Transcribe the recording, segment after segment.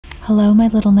Hello, my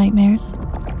little nightmares.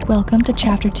 Welcome to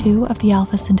Chapter 2 of the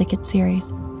Alpha Syndicate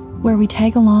series, where we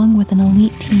tag along with an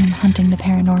elite team hunting the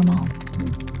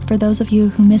paranormal. For those of you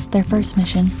who missed their first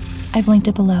mission, I've linked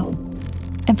it below.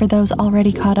 And for those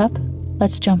already caught up,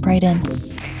 let's jump right in.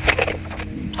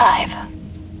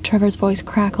 5. Trevor's voice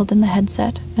crackled in the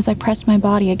headset as I pressed my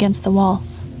body against the wall.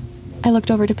 I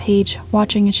looked over to Paige,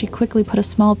 watching as she quickly put a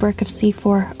small brick of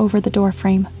C4 over the door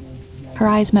frame. Her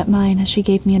eyes met mine as she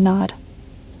gave me a nod.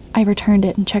 I returned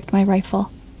it and checked my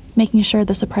rifle, making sure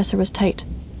the suppressor was tight.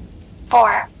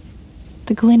 4.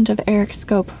 The glint of Eric's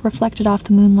scope reflected off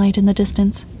the moonlight in the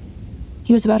distance.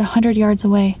 He was about 100 yards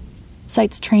away,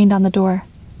 sights trained on the door.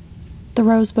 The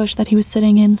rose bush that he was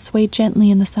sitting in swayed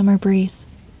gently in the summer breeze.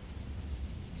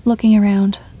 Looking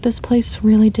around, this place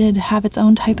really did have its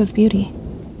own type of beauty.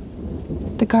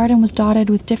 The garden was dotted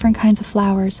with different kinds of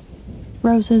flowers.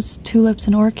 Roses, tulips,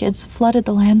 and orchids flooded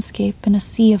the landscape in a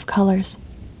sea of colors.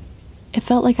 It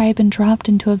felt like I had been dropped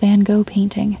into a Van Gogh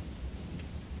painting.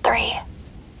 3.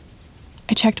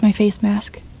 I checked my face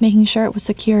mask, making sure it was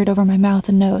secured over my mouth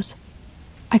and nose.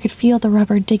 I could feel the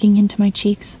rubber digging into my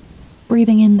cheeks,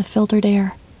 breathing in the filtered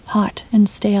air, hot and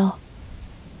stale.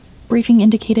 Briefing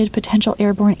indicated potential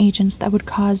airborne agents that would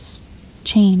cause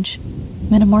change,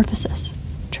 metamorphosis,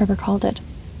 Trevor called it,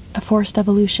 a forced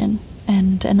evolution,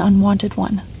 and an unwanted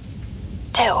one.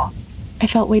 2. I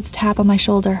felt Wade's tap on my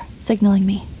shoulder, signaling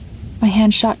me. My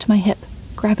hand shot to my hip,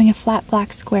 grabbing a flat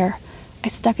black square. I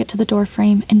stuck it to the door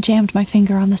frame and jammed my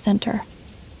finger on the center.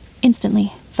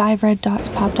 Instantly, 5 red dots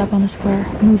popped up on the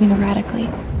square, moving erratically,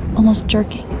 almost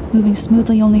jerking, moving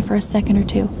smoothly only for a second or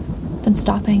two, then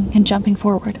stopping and jumping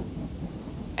forward.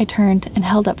 I turned and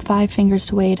held up 5 fingers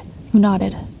to Wade, who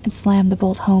nodded and slammed the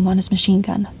bolt home on his machine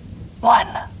gun. 1.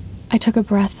 I took a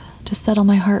breath to settle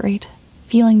my heart rate,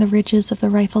 feeling the ridges of the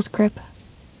rifle's grip.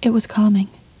 It was calming.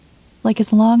 Like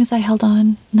as long as I held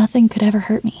on, nothing could ever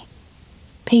hurt me.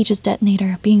 Paige's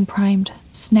detonator, being primed,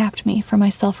 snapped me from my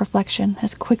self-reflection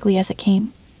as quickly as it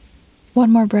came.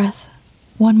 One more breath,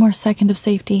 one more second of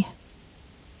safety.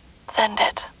 Send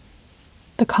it.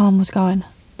 The calm was gone.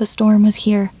 The storm was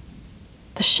here.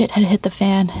 The shit had hit the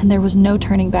fan, and there was no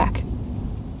turning back.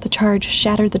 The charge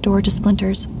shattered the door to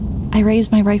splinters. I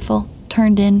raised my rifle,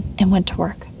 turned in, and went to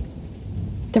work.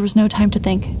 There was no time to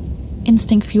think.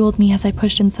 Instinct fueled me as I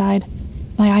pushed inside,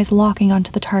 my eyes locking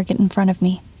onto the target in front of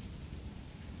me.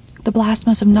 The blast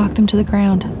must have knocked them to the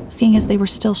ground, seeing as they were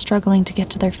still struggling to get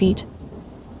to their feet.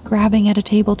 Grabbing at a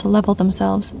table to level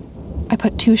themselves, I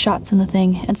put 2 shots in the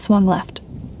thing and swung left.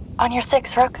 On your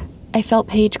 6, Rook. I felt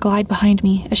Paige glide behind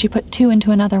me as she put 2 into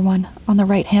another one on the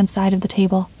right-hand side of the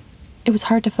table. It was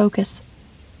hard to focus.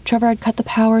 Trevor had cut the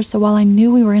power, so while I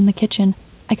knew we were in the kitchen,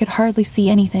 I could hardly see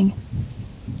anything.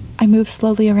 I moved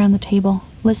slowly around the table,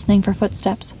 listening for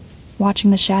footsteps,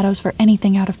 watching the shadows for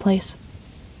anything out of place.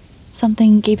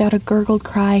 Something gave out a gurgled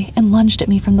cry and lunged at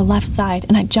me from the left side,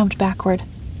 and I jumped backward.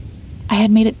 I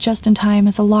had made it just in time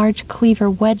as a large cleaver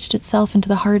wedged itself into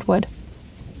the hardwood.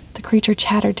 The creature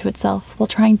chattered to itself while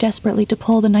trying desperately to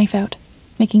pull the knife out,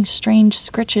 making strange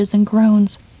scritches and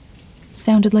groans.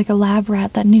 Sounded like a lab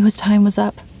rat that knew his time was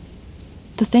up.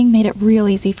 The thing made it real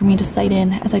easy for me to sight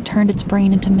in as I turned its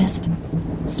brain into mist,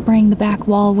 spraying the back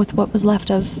wall with what was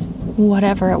left of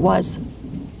whatever it was.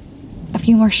 A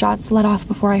few more shots let off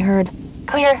before I heard,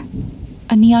 Clear.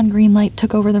 A neon green light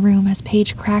took over the room as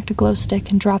Paige cracked a glow stick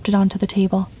and dropped it onto the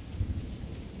table.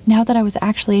 Now that I was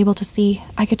actually able to see,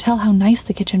 I could tell how nice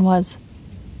the kitchen was.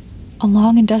 A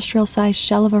long industrial-sized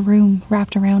shell of a room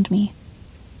wrapped around me.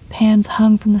 Pans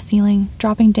hung from the ceiling,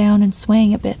 dropping down and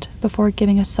swaying a bit before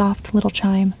giving a soft little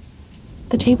chime.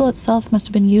 The table itself must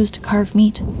have been used to carve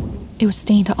meat. It was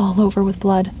stained all over with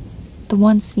blood, the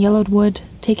once yellowed wood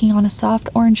taking on a soft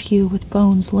orange hue with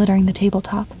bones littering the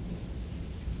tabletop.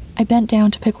 I bent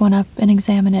down to pick one up and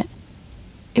examine it.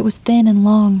 It was thin and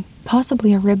long,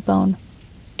 possibly a rib bone.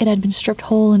 It had been stripped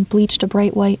whole and bleached a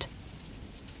bright white.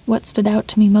 What stood out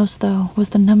to me most, though, was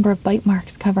the number of bite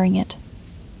marks covering it.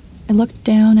 I looked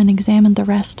down and examined the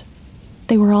rest.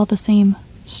 They were all the same,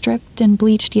 stripped and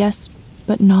bleached, yes,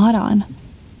 but gnawed on.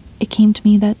 It came to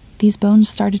me that these bones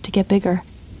started to get bigger.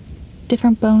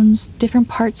 Different bones, different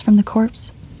parts from the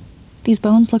corpse. These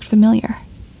bones looked familiar.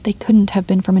 They couldn't have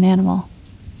been from an animal.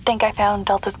 Think I found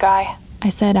Delta's guy. I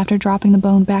said after dropping the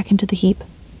bone back into the heap.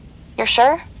 You're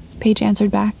sure? Paige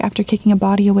answered back after kicking a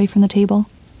body away from the table.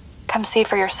 Come see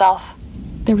for yourself.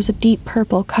 There was a deep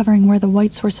purple covering where the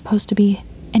whites were supposed to be,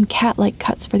 and cat-like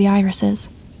cuts for the irises.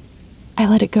 I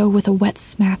let it go with a wet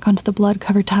smack onto the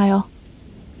blood-covered tile.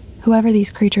 Whoever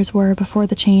these creatures were before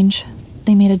the change,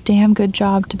 they made a damn good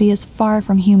job to be as far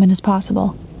from human as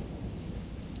possible.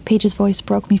 Paige's voice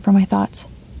broke me from my thoughts.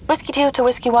 Whiskey 2 to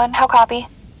Whiskey 1, how copy?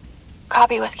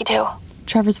 Copy, Whiskey 2.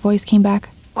 Trevor's voice came back.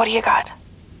 What do you got?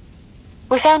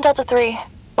 We found Delta 3.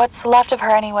 What's left of her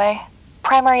anyway?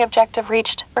 Primary objective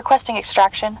reached, requesting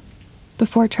extraction.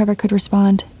 Before Trevor could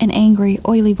respond, an angry,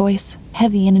 oily voice,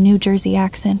 heavy in a New Jersey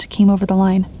accent, came over the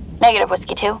line. Negative,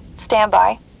 Whiskey 2. Stand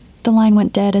by. The line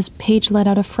went dead as Paige let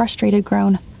out a frustrated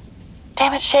groan.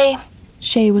 Damn it, Shay.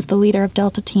 Shay was the leader of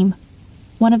Delta Team,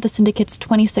 one of the Syndicate's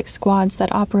 26 squads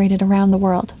that operated around the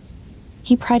world.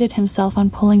 He prided himself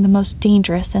on pulling the most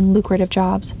dangerous and lucrative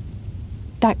jobs.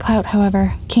 That clout,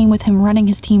 however, came with him running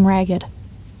his team ragged.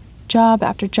 Job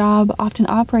after job, often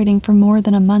operating for more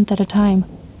than a month at a time.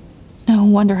 No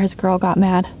wonder his girl got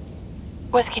mad.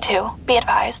 Whiskey 2, be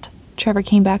advised. Trevor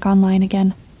came back online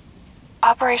again.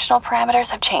 Operational parameters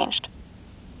have changed.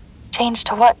 Changed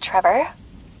to what, Trevor?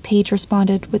 Paige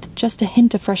responded with just a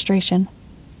hint of frustration.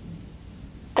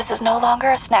 This is no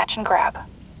longer a snatch and grab.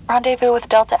 Rendezvous with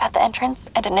Delta at the entrance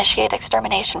and initiate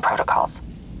extermination protocols.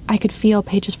 I could feel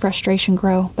Paige's frustration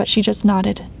grow, but she just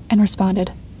nodded and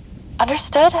responded.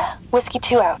 Understood. Whiskey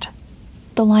 2 out.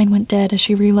 The line went dead as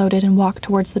she reloaded and walked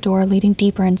towards the door leading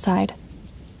deeper inside.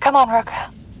 Come on, Rook.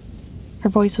 Her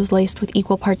voice was laced with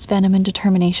equal parts venom and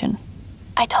determination.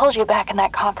 I told you back in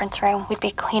that conference room we'd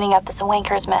be cleaning up this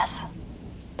wanker's mess.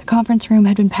 The conference room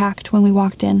had been packed when we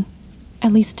walked in.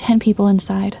 At least 10 people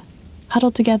inside,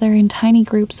 huddled together in tiny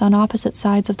groups on opposite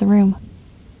sides of the room.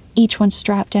 Each one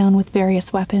strapped down with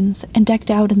various weapons and decked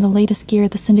out in the latest gear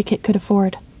the Syndicate could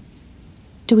afford.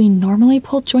 Do we normally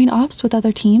pull joint ops with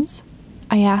other teams?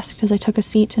 I asked as I took a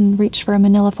seat and reached for a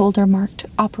manila folder marked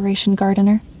Operation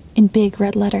Gardener in big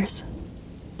red letters.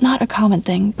 Not a common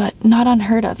thing, but not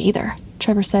unheard of either,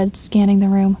 Trevor said, scanning the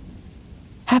room.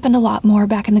 Happened a lot more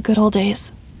back in the good old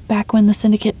days, back when the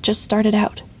Syndicate just started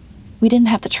out. We didn't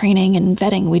have the training and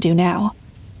vetting we do now.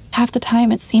 Half the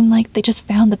time it seemed like they just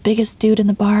found the biggest dude in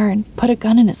the bar and put a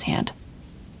gun in his hand.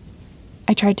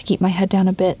 I tried to keep my head down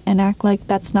a bit and act like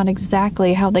that's not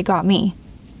exactly how they got me.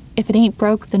 If it ain't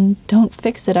broke, then don't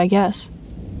fix it, I guess.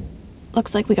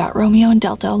 Looks like we got Romeo and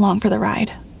Delta along for the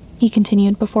ride, he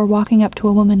continued before walking up to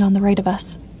a woman on the right of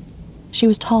us. She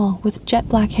was tall, with jet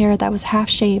black hair that was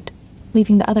half-shaved,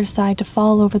 leaving the other side to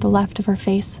fall over the left of her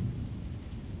face.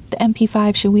 The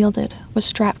MP5 she wielded was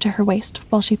strapped to her waist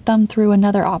while she thumbed through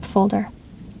another op folder.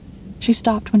 She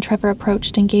stopped when Trevor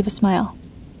approached and gave a smile.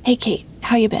 Hey, Kate,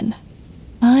 how you been?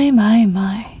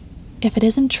 My. If it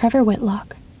isn't Trevor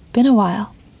Whitlock. Been a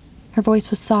while. Her voice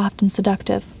was soft and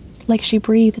seductive, like she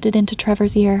breathed it into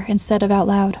Trevor's ear instead of out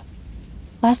loud.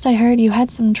 Last I heard, you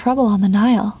had some trouble on the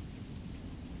Nile.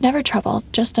 Never trouble,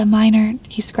 just a minor,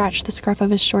 he scratched the scruff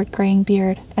of his short graying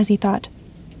beard as he thought,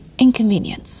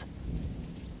 inconvenience.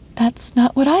 That's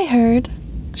not what I heard,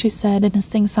 she said in a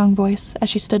sing-song voice as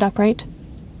she stood upright.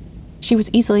 She was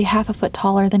easily half a foot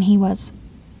taller than he was.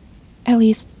 At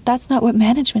least, that's not what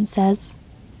management says.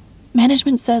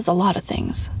 Management says a lot of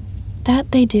things.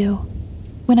 That they do.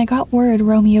 When I got word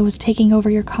Romeo was taking over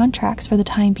your contracts for the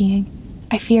time being,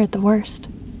 I feared the worst.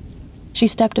 She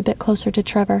stepped a bit closer to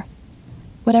Trevor.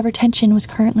 Whatever tension was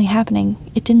currently happening,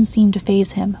 it didn't seem to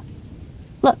faze him.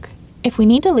 Look, if we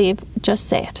need to leave, just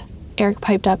say it, Eric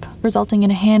piped up, resulting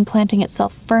in a hand planting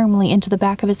itself firmly into the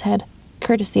back of his head,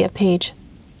 courtesy of Paige.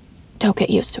 Don't get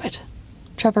used to it,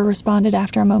 Trevor responded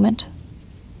after a moment.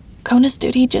 Kona's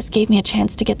duty just gave me a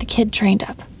chance to get the kid trained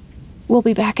up. We'll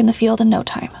be back in the field in no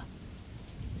time.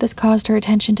 This caused her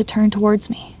attention to turn towards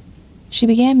me. She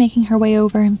began making her way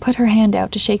over and put her hand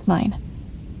out to shake mine.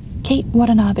 Kate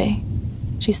Watanabe,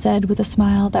 she said with a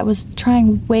smile that was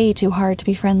trying way too hard to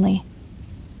be friendly.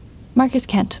 Marcus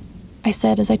Kent, I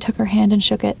said as I took her hand and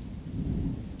shook it.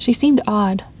 She seemed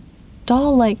odd.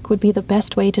 Doll-like would be the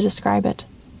best way to describe it.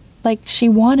 Like she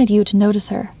wanted you to notice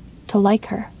her, to like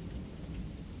her.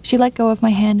 She let go of my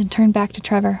hand and turned back to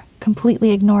Trevor,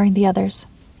 completely ignoring the others.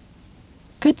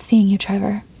 Good seeing you,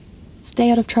 Trevor.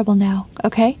 Stay out of trouble now,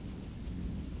 okay?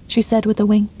 She said with a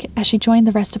wink as she joined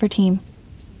the rest of her team.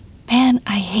 Man,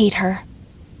 I hate her,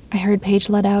 I heard Paige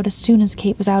let out as soon as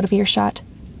Kate was out of earshot.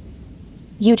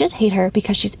 You just hate her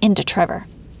because she's into Trevor,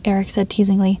 Eric said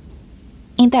teasingly.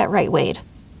 Ain't that right, Wade?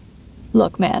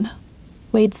 Look, man,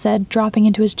 Wade said, dropping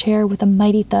into his chair with a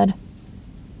mighty thud.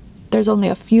 There's only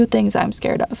a few things I'm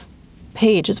scared of.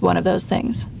 Paige is one of those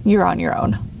things. You're on your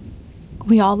own.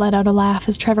 We all let out a laugh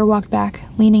as Trevor walked back,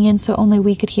 leaning in so only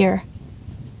we could hear.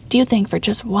 Do you think for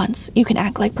just once you can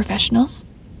act like professionals?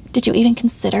 Did you even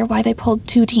consider why they pulled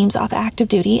 2 teams off active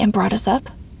duty and brought us up?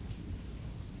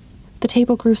 The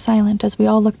table grew silent as we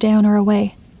all looked down or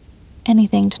away.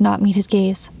 Anything to not meet his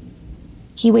gaze.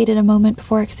 He waited a moment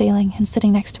before exhaling and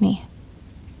sitting next to me.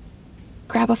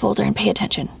 grab a folder and pay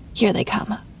attention. Here they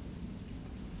come.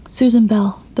 Susan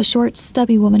Bell, the short,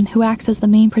 stubby woman who acts as the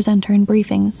main presenter in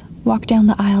briefings, walked down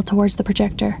the aisle towards the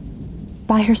projector.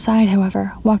 By her side,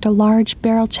 however, walked a large,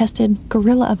 barrel-chested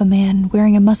gorilla of a man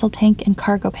wearing a muscle tank and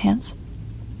cargo pants.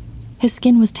 His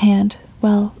skin was tanned,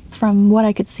 well, from what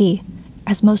I could see,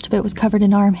 as most of it was covered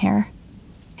in arm hair.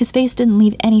 His face didn't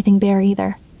leave anything bare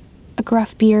either. A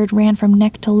gruff beard ran from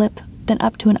neck to lip, then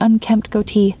up to an unkempt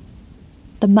goatee.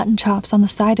 The mutton chops on the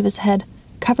side of his head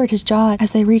covered his jaw as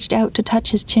they reached out to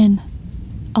touch his chin.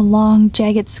 A long,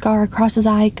 jagged scar across his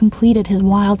eye completed his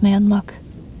wild man look.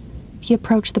 He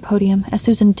approached the podium as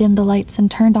Susan dimmed the lights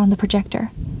and turned on the projector.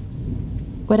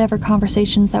 Whatever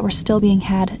conversations that were still being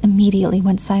had immediately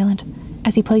went silent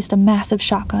as he placed a massive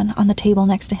shotgun on the table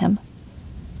next to him.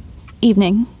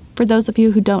 Evening. For those of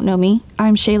you who don't know me,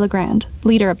 I'm Shayla Grand,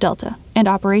 leader of Delta and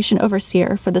operation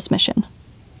overseer for this mission.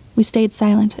 We stayed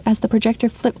silent as the projector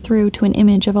flipped through to an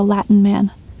image of a Latin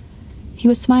man. He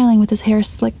was smiling with his hair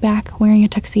slicked back, wearing a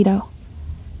tuxedo.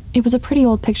 It was a pretty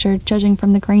old picture, judging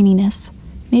from the graininess,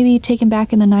 maybe taken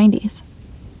back in the 90s.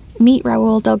 Meet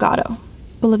Raul Delgado,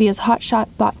 Bolivia's hotshot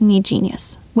botany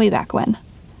genius, way back when.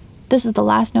 This is the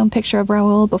last known picture of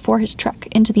Raul before his trek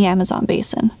into the Amazon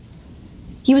basin.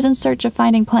 He was in search of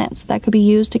finding plants that could be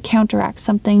used to counteract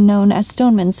something known as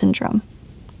Stoneman syndrome,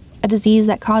 a disease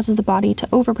that causes the body to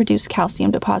overproduce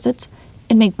calcium deposits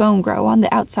and make bone grow on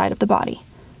the outside of the body.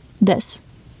 This,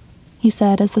 he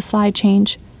said as the slide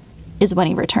changed, is when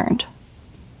he returned.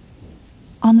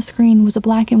 On the screen was a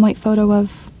black and white photo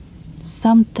of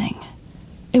something.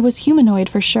 It was humanoid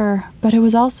for sure, but it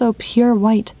was also pure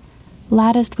white,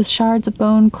 latticed with shards of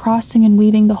bone crossing and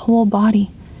weaving the whole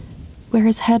body. Where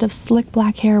his head of slick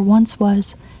black hair once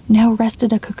was, now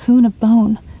rested a cocoon of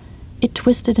bone. It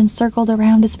twisted and circled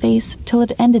around his face till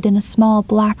it ended in a small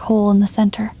black hole in the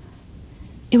center.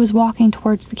 It was walking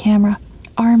towards the camera,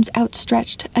 arms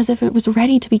outstretched as if it was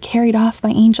ready to be carried off by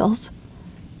angels.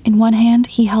 In one hand,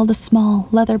 he held a small,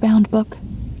 leather-bound book.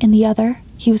 In the other,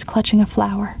 he was clutching a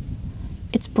flower.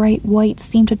 Its bright white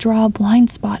seemed to draw a blind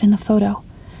spot in the photo,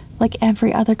 like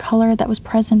every other color that was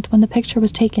present when the picture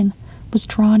was taken was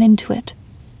drawn into it.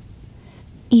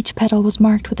 Each petal was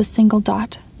marked with a single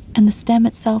dot, and the stem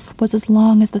itself was as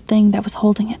long as the thing that was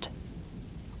holding it.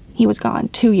 He was gone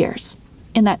 2 years.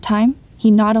 In that time,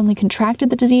 he not only contracted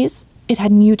the disease, it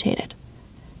had mutated.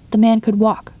 The man could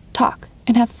walk, talk,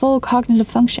 and have full cognitive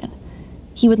function.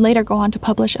 He would later go on to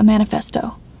publish a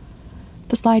manifesto.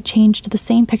 The slide changed to the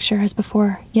same picture as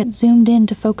before, yet zoomed in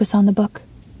to focus on the book.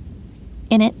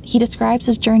 In it, he describes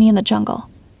his journey in the jungle,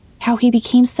 how he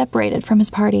became separated from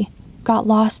his party, got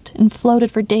lost, and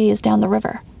floated for days down the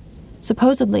river.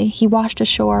 Supposedly, he washed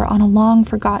ashore on a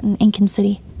long-forgotten Incan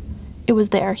city. It was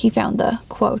there he found the,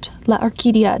 quote, La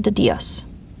Orquídea de Dios,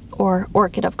 or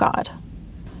Orchid of God.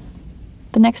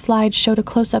 The next slide showed a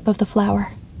close-up of the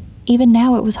flower. Even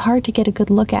now, it was hard to get a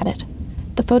good look at it.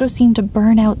 The photo seemed to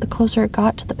burn out the closer it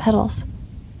got to the petals.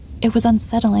 It was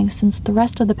unsettling since the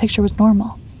rest of the picture was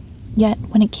normal. Yet,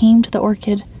 when it came to the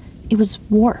orchid, it was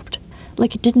warped,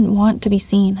 like it didn't want to be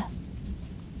seen.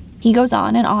 He goes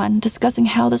on and on, discussing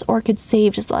how this orchid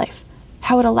saved his life,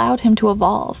 how it allowed him to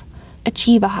evolve,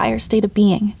 achieve a higher state of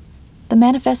being. The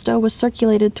manifesto was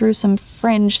circulated through some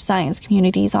fringe science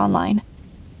communities online,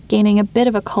 gaining a bit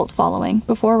of a cult following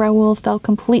before Raul fell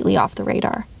completely off the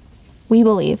radar. We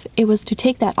believe it was to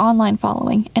take that online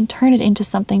following and turn it into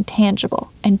something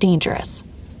tangible and dangerous.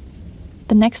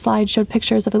 The next slide showed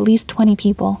pictures of at least 20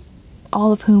 people,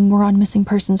 all of whom were on missing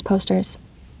persons posters.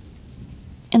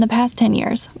 In the past 10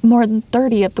 years, more than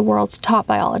 30 of the world's top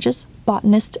biologists,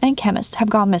 botanists, and chemists have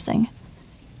gone missing.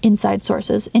 Inside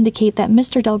sources indicate that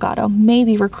Mr. Delgado may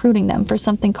be recruiting them for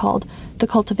something called the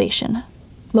cultivation.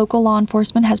 Local law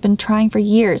enforcement has been trying for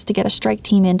years to get a strike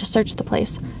team in to search the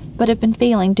place, but have been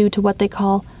failing due to what they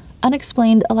call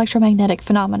unexplained electromagnetic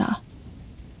phenomena.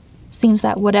 Seems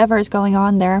that whatever is going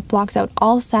on there blocks out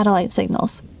all satellite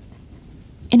signals.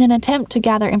 In an attempt to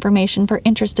gather information for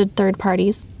interested third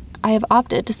parties, I have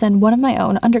opted to send one of my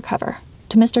own undercover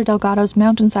to Mr. Delgado's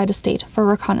mountainside estate for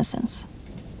reconnaissance.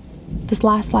 This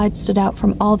last slide stood out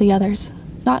from all the others,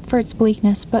 not for its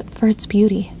bleakness, but for its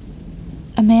beauty.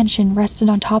 A mansion rested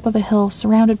on top of a hill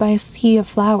surrounded by a sea of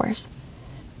flowers.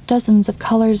 Dozens of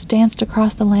colors danced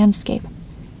across the landscape.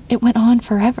 It went on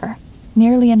forever,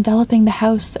 nearly enveloping the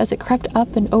house as it crept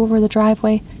up and over the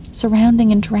driveway,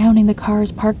 surrounding and drowning the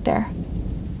cars parked there.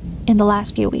 In the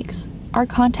last few weeks, our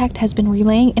contact has been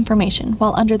relaying information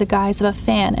while under the guise of a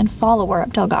fan and follower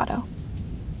of Delgado.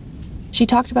 She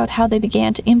talked about how they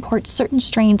began to import certain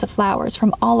strains of flowers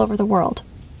from all over the world.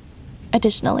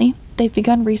 Additionally, They've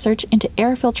begun research into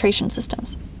air filtration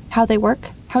systems, how they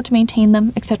work, how to maintain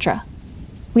them, etc.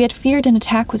 We had feared an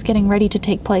attack was getting ready to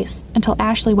take place until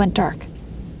Ashley went dark.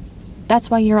 That's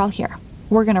why you're all here.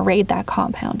 We're gonna raid that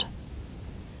compound."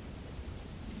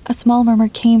 A small murmur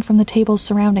came from the tables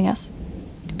surrounding us.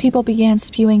 People began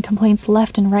spewing complaints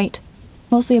left and right,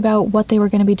 mostly about what they were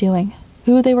going to be doing,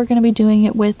 who they were going to be doing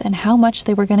it with, and how much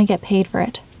they were going to get paid for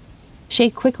it. Shay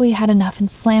quickly had enough and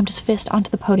slammed his fist onto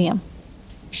the podium.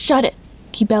 "Shut it!"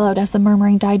 he bellowed as the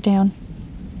murmuring died down.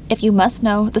 "If you must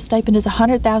know, the stipend is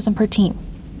 100,000 per team,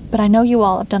 but I know you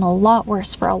all have done a lot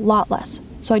worse for a lot less,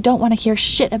 so I don't want to hear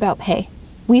shit about pay.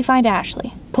 We find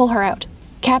Ashley, pull her out,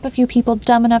 cap a few people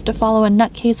dumb enough to follow a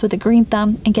nutcase with a green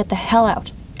thumb, and get the hell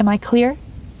out. Am I clear?"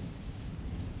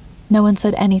 No one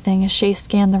said anything as Shay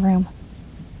scanned the room.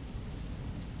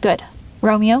 "Good.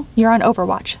 Romeo, you're on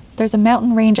overwatch. There's a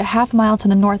mountain range a half-mile to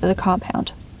the north of the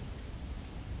compound."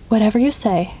 "Whatever you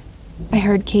say," I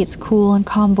heard Kate's cool and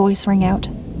calm voice ring out.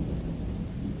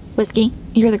 "Whiskey,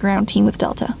 you're the ground team with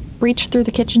Delta. Breach through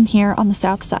the kitchen here on the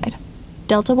south side.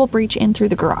 Delta will breach in through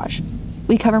the garage.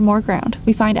 We cover more ground.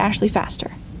 We find Ashley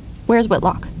faster. Where's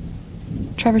Whitlock?"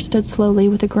 Trevor stood slowly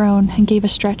with a groan and gave a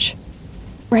stretch.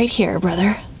 "Right here,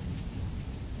 brother."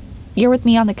 "You're with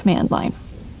me on the command line.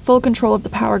 Full control of the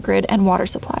power grid and water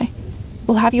supply.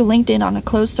 We'll have you linked in on a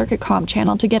closed-circuit comm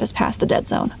channel to get us past the dead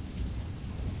zone."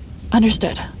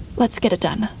 "Understood. Let's get it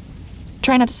done.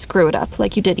 Try not to screw it up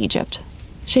like you did Egypt,"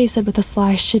 Shay said with a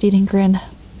sly, shit-eating grin.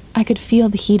 I could feel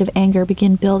the heat of anger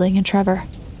begin building in Trevor.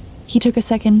 He took a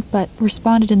second, but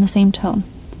responded in the same tone.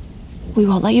 "We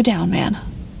won't let you down, man."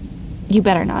 "You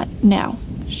better not, now,"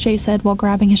 Shay said while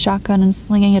grabbing his shotgun and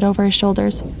slinging it over his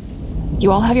shoulders.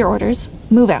 "You all have your orders.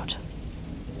 Move out."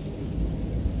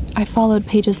 I followed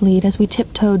Paige's lead as we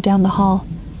tiptoed down the hall.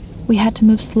 We had to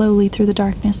move slowly through the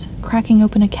darkness, cracking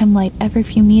open a chem light every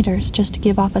few meters just to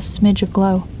give off a smidge of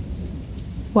glow.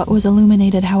 What was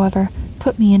illuminated, however,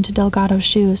 put me into Delgado's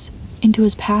shoes, into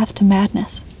his path to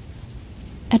madness.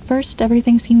 At first,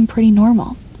 everything seemed pretty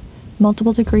normal.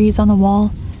 Multiple degrees on the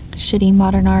wall, shitty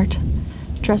modern art,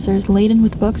 dressers laden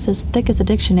with books as thick as a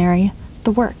dictionary,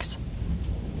 the works.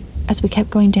 As we kept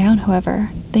going down,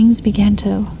 however, things began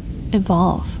to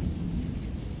evolve.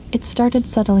 It started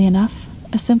subtly enough.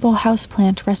 A simple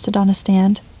houseplant rested on a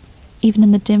stand. Even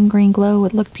in the dim green glow,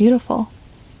 it looked beautiful.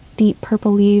 Deep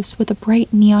purple leaves with a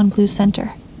bright neon blue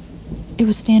center. It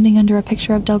was standing under a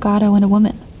picture of Delgado and a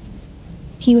woman.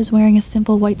 He was wearing a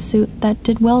simple white suit that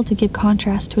did well to give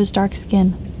contrast to his dark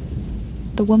skin.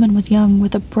 The woman was young,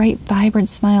 with a bright, vibrant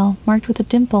smile marked with a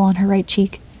dimple on her right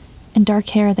cheek, and dark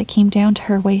hair that came down to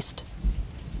her waist.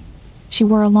 She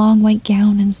wore a long white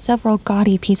gown and several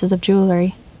gaudy pieces of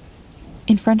jewelry.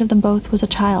 In front of them both was a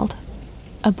child,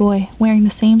 a boy wearing the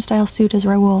same style suit as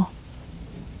Raoul.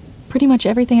 Pretty much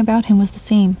everything about him was the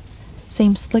same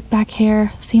slick back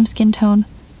hair, same skin tone.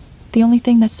 The only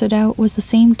thing that stood out was the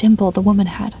same dimple the woman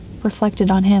had, reflected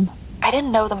on him. "I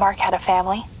didn't know the Mark had a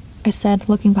family," I said,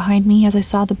 looking behind me as I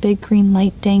saw the big green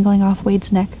light dangling off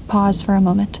Wade's neck pause for a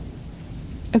moment.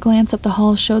 A glance up the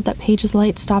hall showed that Paige's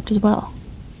light stopped as well.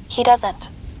 "He doesn't."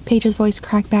 Paige's voice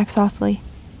cracked back softly.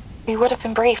 "We would have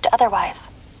been briefed otherwise."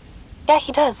 "Yeah,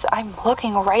 he does. I'm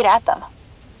looking right at them."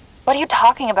 "What are you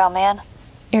talking about, man?"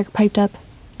 Eric piped up.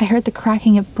 I heard the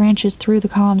cracking of branches through the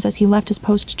comms as he left his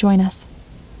post to join us.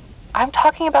 "I'm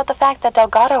talking about the fact that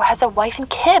Delgado has a wife and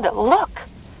kid. Look!"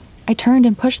 I turned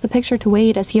and pushed the picture to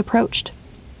Wade as he approached.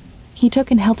 He took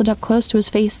and held it up close to his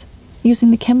face,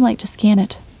 using the chem light to scan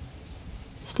it.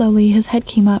 Slowly, his head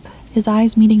came up, his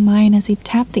eyes meeting mine as he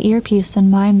tapped the earpiece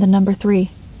and mimed the number 3.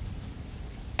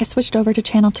 I switched over to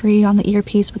channel 3 on the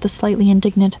earpiece with a slightly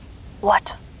indignant,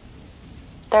 "What?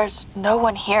 There's no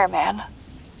one here, man."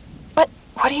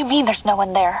 What do you mean there's no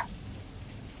one there?"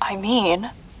 "I mean..."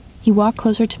 He walked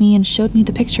closer to me and showed me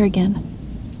the picture again.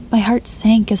 My heart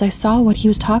sank as I saw what he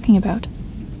was talking about.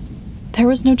 There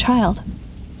was no child,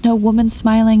 no woman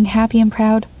smiling, happy and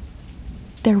proud.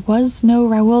 There was no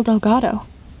Raoul Delgado,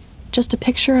 just a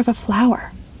picture of a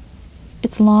flower.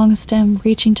 Its long stem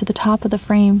reaching to the top of the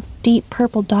frame, deep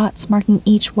purple dots marking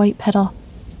each white petal.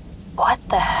 "What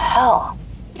the hell?"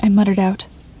 I muttered out.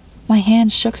 My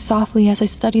hands shook softly as I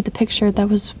studied the picture that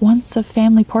was once a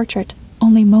family portrait,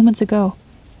 only moments ago.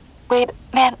 "Wait,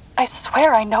 man, I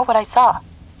swear I know what I saw."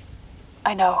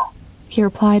 "I know," he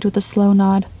replied with a slow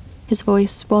nod. His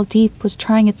voice, while deep, was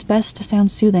trying its best to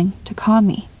sound soothing, to calm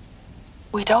me.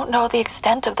 "We don't know the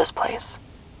extent of this place.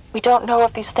 We don't know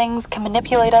if these things can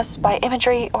manipulate us by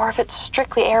imagery or if it's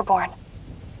strictly airborne.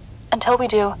 Until we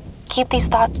do, keep these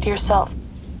thoughts to yourself.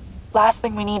 Last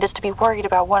thing we need is to be worried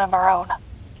about one of our own."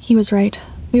 He was right.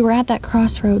 We were at that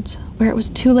crossroads where it was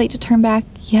too late to turn back,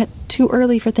 yet too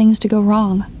early for things to go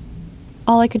wrong.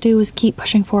 All I could do was keep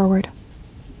pushing forward.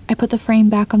 I put the frame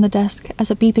back on the desk as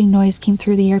a beeping noise came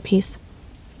through the earpiece.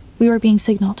 We were being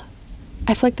signaled.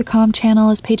 I flicked the comm channel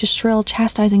as Paige's shrill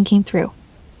chastising came through.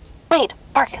 Wait,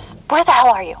 Marcus, where the hell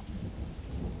are you?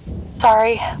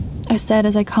 Sorry, I said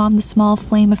as I calmed the small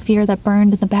flame of fear that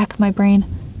burned in the back of my brain.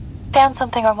 Found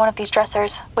something on one of these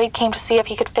dressers. Wade came to see if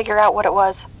he could figure out what it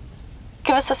was.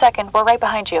 Give us a second, we're right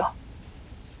behind you.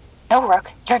 No,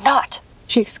 Rook, you're not,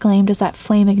 she exclaimed as that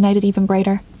flame ignited even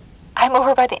brighter. I'm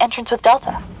over by the entrance with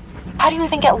Delta. How do you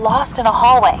even get lost in a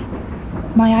hallway?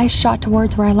 My eyes shot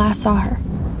towards where I last saw her.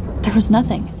 There was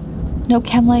nothing. No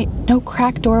chemlight, no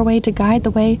cracked doorway to guide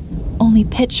the way, only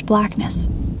pitch blackness.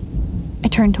 I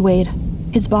turned to Wade.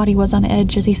 His body was on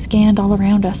edge as he scanned all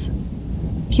around us.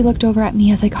 He looked over at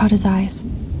me as I caught his eyes,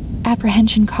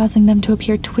 apprehension causing them to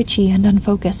appear twitchy and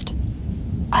unfocused.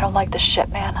 I don't like this shit,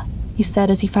 man, he said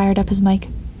as he fired up his mic.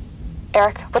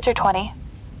 Eric, what's your 20?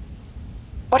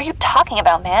 What are you talking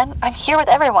about, man? I'm here with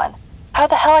everyone. How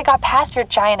the hell I got past your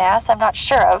giant ass, I'm not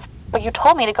sure of, but you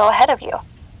told me to go ahead of you.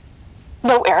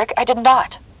 No, Eric, I did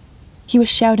not. He was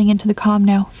shouting into the comm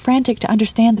now, frantic to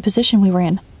understand the position we were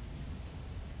in.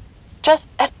 Just,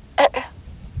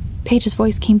 Paige's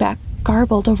voice came back,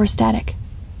 garbled over static.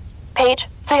 Paige,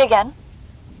 say again.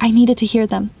 I needed to hear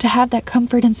them, to have that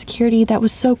comfort and security that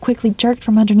was so quickly jerked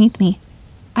from underneath me.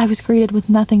 I was greeted with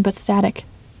nothing but static.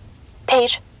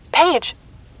 Paige!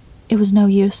 It was no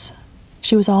use.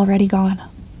 She was already gone.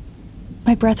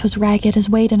 My breath was ragged as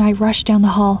Wade and I rushed down the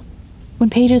hall. When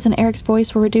Paige's and Eric's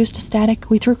voice were reduced to static,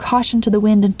 we threw caution to the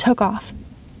wind and took off.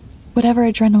 Whatever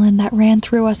adrenaline that ran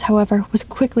through us, however, was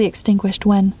quickly extinguished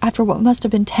when, after what must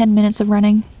have been 10 minutes of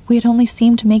running, we had only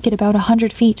seemed to make it about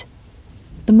 100 feet.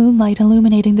 The moonlight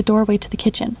illuminating the doorway to the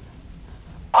kitchen.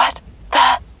 What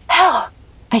the hell?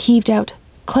 I heaved out,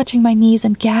 clutching my knees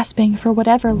and gasping for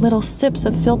whatever little sips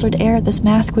of filtered air this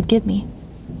mask would give me.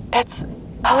 It's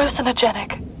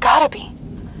hallucinogenic. Gotta be.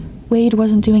 Wade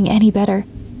wasn't doing any better.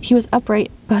 He was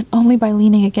upright, but only by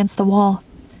leaning against the wall.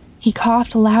 He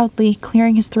coughed loudly,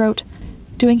 clearing his throat,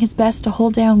 doing his best to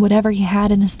hold down whatever he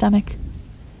had in his stomach.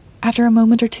 After a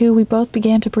moment or two, we both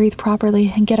began to breathe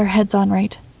properly and get our heads on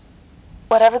right.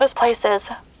 Whatever this place is,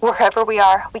 wherever we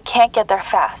are, we can't get there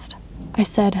fast, I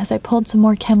said as I pulled some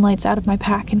more chem lights out of my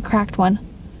pack and cracked one.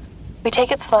 We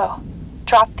take it slow.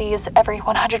 Drop these every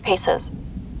 100 paces.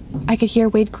 I could hear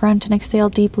Wade grunt and exhale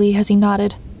deeply as he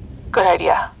nodded. Good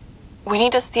idea. We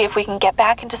need to see if we can get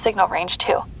back into signal range,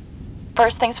 too.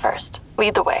 First things first,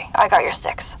 lead the way. I got your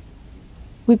 6.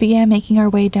 We began making our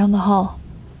way down the hall.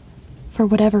 For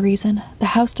whatever reason, the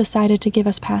house decided to give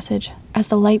us passage as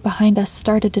the light behind us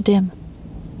started to dim.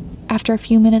 After a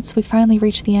few minutes, we finally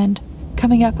reached the end,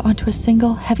 coming up onto a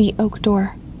single heavy oak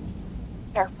door.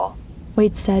 Careful,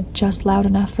 Wade said just loud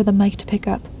enough for the mic to pick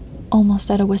up,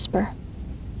 almost at a whisper.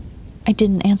 I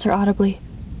didn't answer audibly,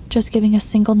 just giving a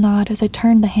single nod as I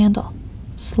turned the handle.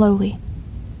 Slowly,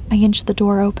 I inched the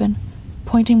door open,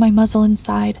 pointing my muzzle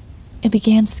inside, and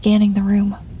began scanning the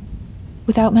room.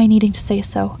 Without my needing to say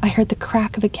so, I heard the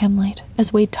crack of a chem light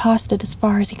as Wade tossed it as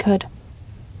far as he could.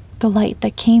 The light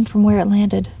that came from where it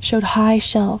landed showed high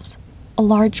shelves, a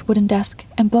large wooden desk,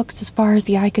 and books as far as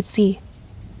the eye could see.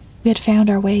 We had found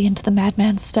our way into the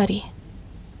madman's study.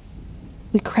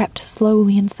 We crept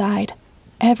slowly inside.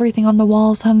 Everything on the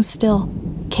walls hung still,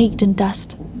 caked in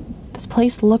dust. This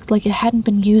place looked like it hadn't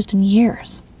been used in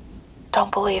years.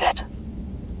 Don't believe it.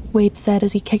 Wade said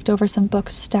as he kicked over some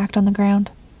books stacked on the ground.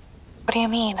 What do you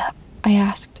mean? I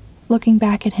asked, looking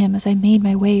back at him as I made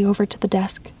my way over to the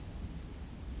desk.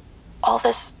 All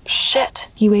this shit.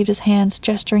 He waved his hands,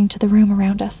 gesturing to the room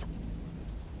around us.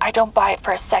 I don't buy it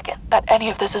for a second that any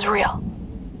of this is real.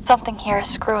 Something here is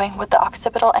screwing with the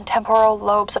occipital and temporal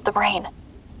lobes of the brain,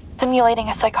 simulating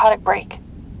a psychotic break.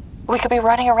 We could be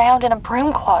running around in a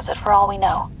broom closet for all we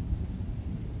know.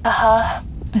 Uh-huh,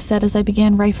 I said as I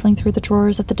began rifling through the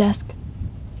drawers at the desk.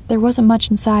 There wasn't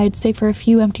much inside, save for a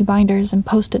few empty binders and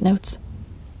post-it notes.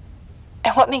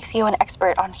 And what makes you an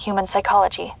expert on human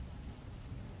psychology?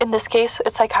 In this case,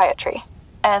 it's psychiatry,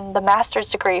 and the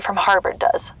master's degree from Harvard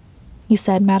does, he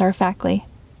said matter-of-factly.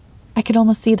 I could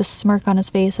almost see the smirk on his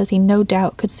face as he no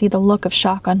doubt could see the look of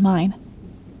shock on mine.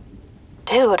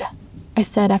 Dude, I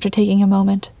said after taking a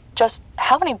moment. Just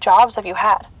how many jobs have you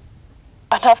had?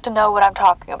 Enough to know what I'm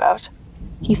talking about,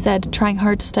 he said, trying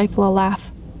hard to stifle a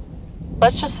laugh.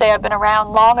 Let's just say I've been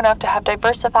around long enough to have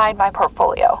diversified my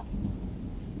portfolio.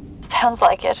 Sounds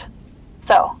like it.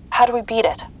 So, how do we beat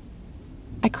it?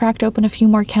 I cracked open a few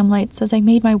more chem lights as I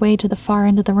made my way to the far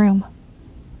end of the room.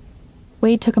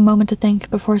 Wade took a moment to think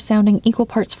before sounding equal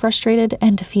parts frustrated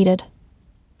and defeated.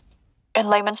 In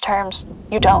layman's terms,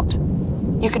 you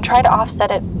don't. You can try to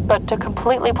offset it, but to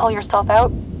completely pull yourself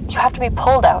out, you have to be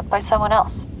pulled out by someone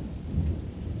else.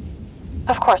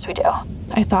 Of course we do.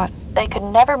 I thought. They could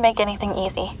never make anything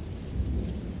easy.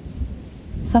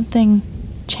 Something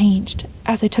changed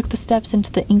as I took the steps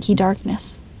into the inky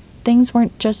darkness. Things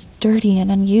weren't just dirty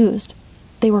and unused.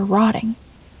 They were rotting.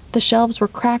 The shelves were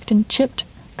cracked and chipped,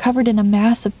 covered in a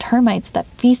mass of termites that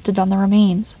feasted on the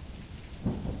remains.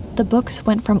 The books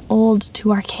went from old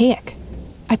to archaic.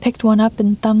 I picked one up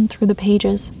and thumbed through the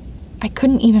pages. I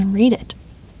couldn't even read it.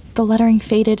 The lettering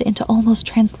faded into almost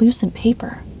translucent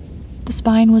paper. The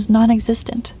spine was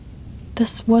non-existent.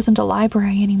 This wasn't a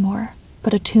library anymore,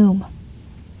 but a tomb.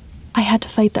 I had to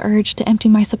fight the urge to empty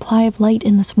my supply of light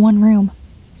in this one room.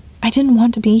 I didn't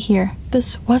want to be here.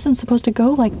 This wasn't supposed to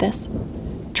go like this.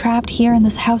 Trapped here in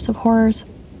this house of horrors.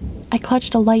 I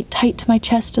clutched a light tight to my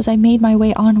chest as I made my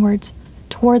way onwards,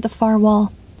 toward the far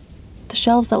wall. The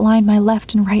shelves that lined my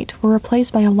left and right were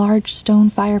replaced by a large stone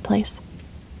fireplace.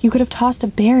 You could have tossed a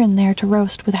bear in there to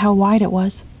roast with how wide it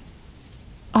was.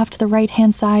 Off to the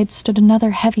right-hand side stood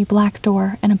another heavy black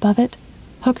door, and above it,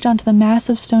 hooked onto the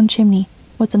massive stone chimney,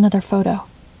 was another photo.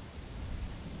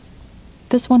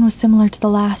 This one was similar to the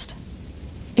last.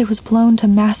 It was blown to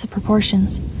massive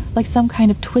proportions, like some kind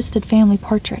of twisted family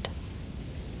portrait.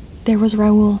 There was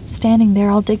Raoul, standing there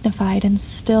all dignified and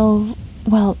still,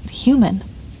 well, human.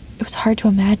 It was hard to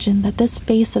imagine that this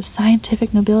face of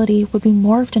scientific nobility would be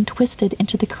morphed and twisted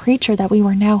into the creature that we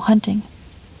were now hunting.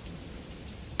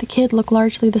 The kid looked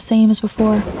largely the same as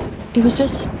before. It was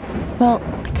just, well,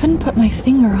 I couldn't put my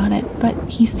finger on it, but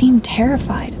he seemed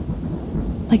terrified.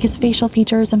 Like his facial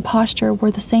features and posture were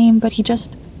the same, but he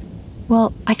just,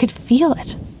 well, I could feel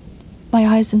it. My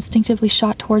eyes instinctively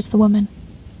shot towards the woman.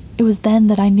 It was then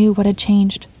that I knew what had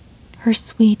changed. Her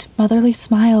sweet, motherly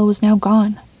smile was now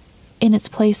gone. In its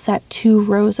place sat 2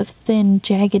 rows of thin,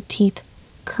 jagged teeth,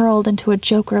 curled into a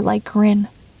Joker-like grin.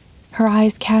 Her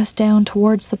eyes cast down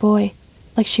towards the boy,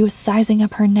 like she was sizing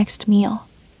up her next meal.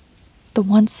 The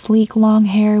once sleek long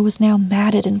hair was now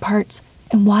matted in parts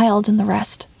and wild in the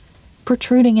rest,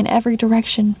 protruding in every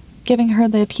direction, giving her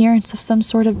the appearance of some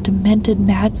sort of demented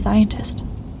mad scientist.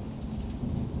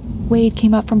 Wade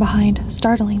came up from behind,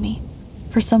 startling me.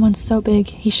 For someone so big,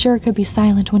 he sure could be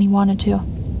silent when he wanted to.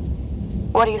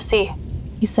 What do you see?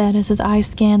 He said as his eyes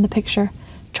scanned the picture,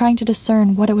 trying to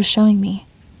discern what it was showing me.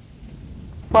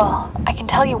 Well, I can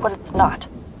tell you what it's not,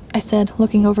 I said,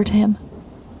 looking over to him.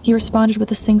 He responded with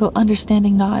a single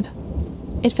understanding nod.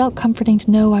 It felt comforting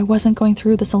to know I wasn't going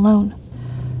through this alone.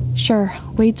 Sure,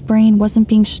 Wade's brain wasn't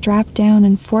being strapped down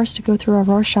and forced to go through a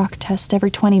Rorschach test every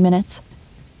 20 minutes.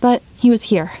 But he was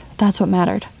here, that's what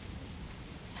mattered.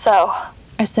 So,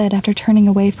 I said after turning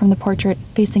away from the portrait,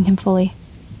 facing him fully.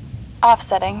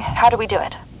 Offsetting, how do we do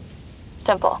it?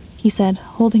 Simple. He said,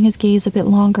 holding his gaze a bit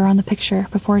longer on the picture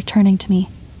before turning to me.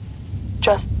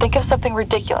 Just think of something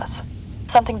ridiculous.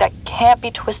 Something that can't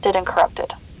be twisted and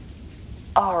corrupted.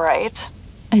 All right.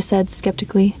 I said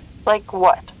skeptically. Like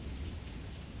what?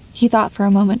 He thought for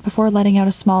a moment before letting out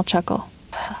a small chuckle.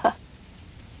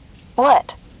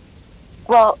 What?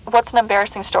 Well, what's an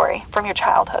embarrassing story from your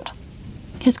childhood?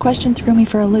 His question threw me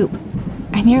for a loop.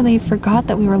 I nearly forgot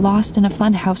that we were lost in a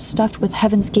funhouse stuffed with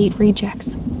Heaven's Gate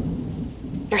rejects.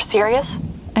 You're serious?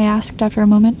 I asked after a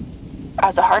moment.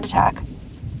 As a heart attack.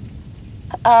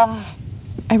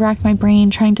 I racked my brain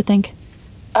trying to think.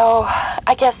 Oh,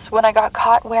 I guess when I got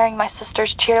caught wearing my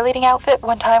sister's cheerleading outfit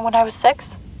one time when I was 6.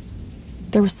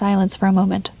 There was silence for a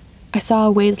moment. I saw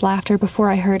Wade's laughter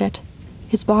before I heard it,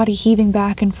 his body heaving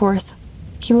back and forth.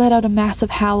 He let out a massive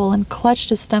howl and clutched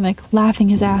his stomach, laughing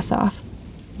his ass off.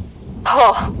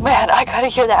 Oh, man, I gotta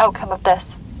hear the outcome of this.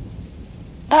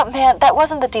 No, man, that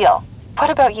wasn't the deal. What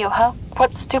about you, huh?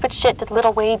 What stupid shit did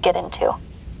little Wade get into?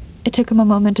 It took him a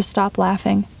moment to stop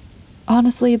laughing.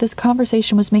 Honestly, this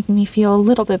conversation was making me feel a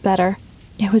little bit better.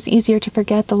 It was easier to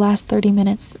forget the last 30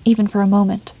 minutes, even for a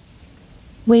moment.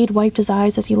 Wade wiped his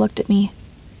eyes as he looked at me.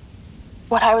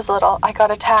 When I was little, I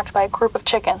got attacked by a group of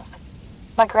chickens.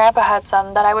 My grandpa had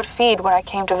some that I would feed when I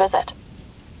came to visit.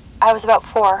 I was about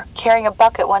 4, carrying a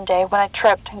bucket one day when I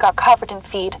tripped and got covered in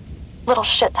feed. Little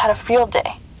shits had a field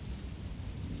day.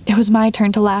 It was my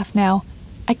turn to laugh now.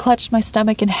 I clutched my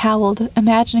stomach and howled,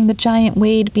 imagining the giant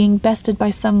Wade being bested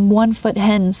by some 1-foot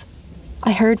hens.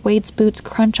 I heard Wade's boots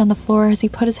crunch on the floor as he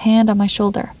put his hand on my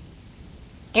shoulder.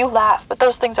 You laugh, but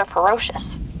those things are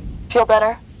ferocious. Feel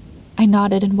better? I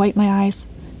nodded and wiped my eyes.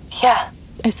 Yeah,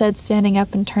 I said, standing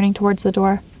up and turning towards the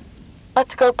door.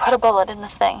 let's go put a bullet in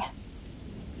this thing.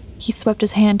 He swept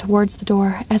his hand towards the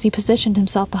door as he positioned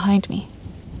himself behind me.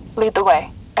 Lead the way,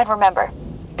 and remember,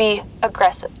 be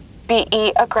aggressive.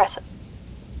 Be aggressive.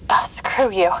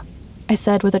 Screw you, I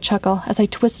said with a chuckle as I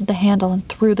twisted the handle and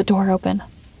threw the door open.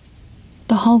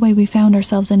 The hallway we found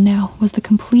ourselves in now was the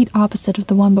complete opposite of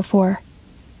the one before.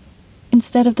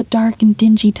 Instead of the dark and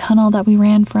dingy tunnel that we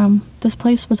ran from, this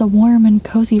place was a warm and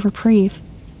cozy reprieve.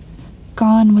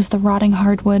 Gone was the rotting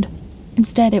hardwood.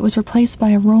 Instead, it was replaced by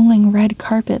a rolling red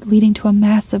carpet leading to a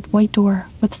massive white door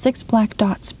with 6 black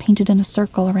dots painted in a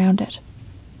circle around it.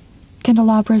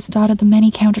 Candelabras dotted the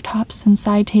many countertops and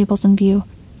side tables in view,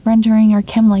 rendering our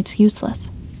chem lights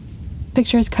useless.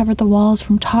 Pictures covered the walls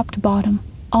from top to bottom,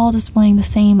 all displaying the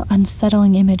same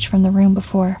unsettling image from the room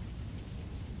before.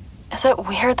 Is it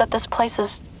weird that this place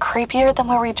is creepier than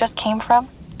where we just came from?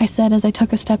 I said as I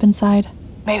took a step inside.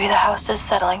 Maybe the house is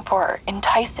settling for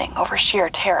enticing over sheer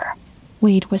terror.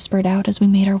 Wade whispered out as we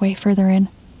made our way further in.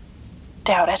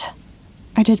 Doubt it.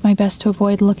 I did my best to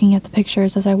avoid looking at the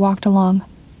pictures as I walked along.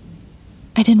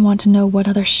 I didn't want to know what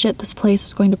other shit this place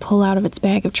was going to pull out of its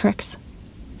bag of tricks.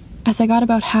 As I got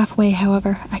about halfway,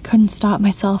 however, I couldn't stop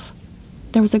myself.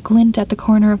 There was a glint at the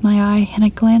corner of my eye, and I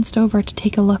glanced over to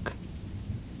take a look.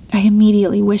 I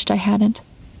immediately wished I hadn't.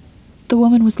 The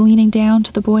woman was leaning down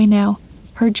to the boy now,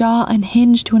 her jaw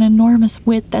unhinged to an enormous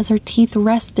width as her teeth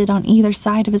rested on either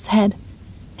side of his head.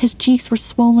 His cheeks were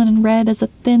swollen and red as a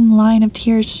thin line of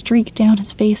tears streaked down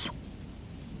his face.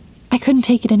 I couldn't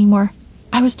take it anymore.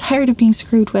 I was tired of being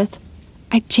screwed with.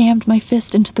 I jammed my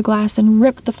fist into the glass and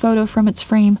ripped the photo from its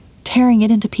frame, tearing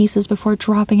it into pieces before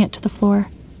dropping it to the floor.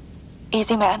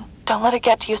 Easy, man. Don't let it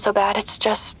get to you so bad. It's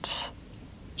just...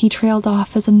 He trailed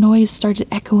off as a noise started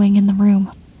echoing in the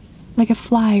room, like a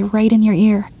fly right in your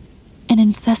ear, an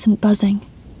incessant buzzing.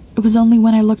 It was only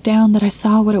when I looked down that I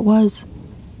saw what it was.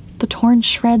 The torn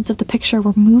shreds of the picture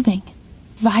were moving,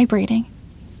 vibrating.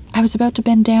 I was about to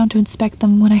bend down to inspect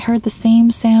them when I heard the same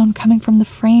sound coming from the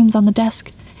frames on the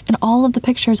desk and all of the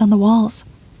pictures on the walls.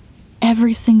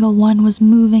 Every single one was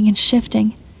moving and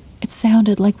shifting. It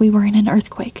sounded like we were in an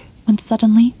earthquake, when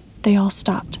suddenly they all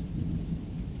stopped.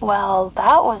 Well,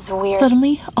 that was weird.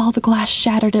 Suddenly, all the glass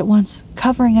shattered at once,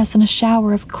 covering us in a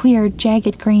shower of clear,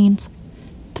 jagged grains.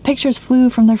 The pictures flew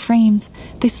from their frames.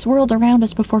 They swirled around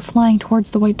us before flying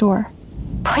towards the white door.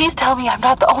 Please tell me I'm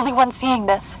not the only one seeing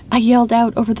this. I yelled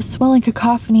out over the swelling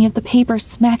cacophony of the paper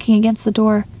smacking against the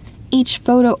door, each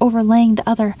photo overlaying the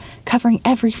other, covering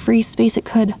every free space it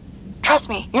could. Trust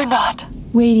me, you're not.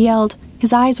 Wade yelled.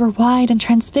 His eyes were wide and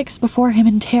transfixed before him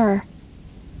in terror.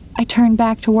 I turned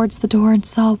back towards the door and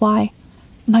saw why.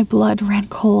 My blood ran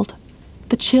cold,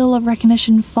 the chill of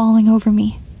recognition falling over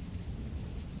me.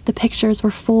 The pictures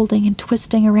were folding and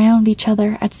twisting around each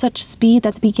other at such speed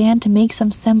that they began to make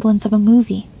some semblance of a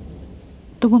movie.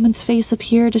 The woman's face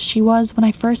appeared as she was when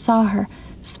I first saw her,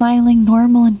 smiling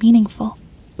normal and meaningful,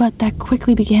 but that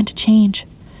quickly began to change.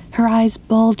 Her eyes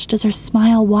bulged as her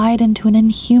smile widened to an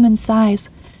inhuman size.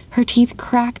 Her teeth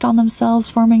cracked on themselves,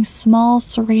 forming small,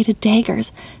 serrated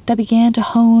daggers that began to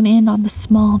hone in on the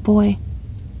small boy.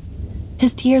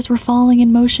 His tears were falling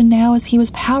in motion now as he was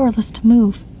powerless to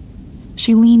move.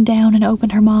 She leaned down and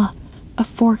opened her maw, a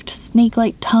forked,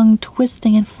 snake-like tongue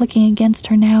twisting and flicking against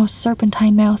her now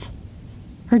serpentine mouth.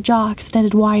 Her jaw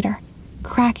extended wider,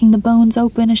 cracking the bones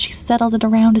open as she settled it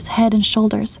around his head and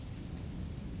shoulders.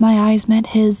 My eyes met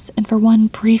his, and for one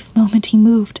brief moment he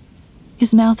moved.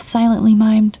 His mouth silently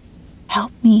mimed,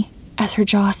 "Help me," as her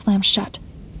jaw slammed shut.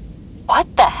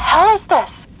 What the hell is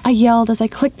this? I yelled as I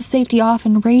clicked the safety off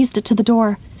and raised it to the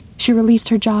door. She released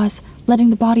her jaws,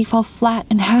 letting the body fall flat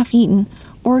and half-eaten,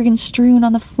 organs strewn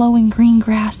on the flowing green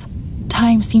grass.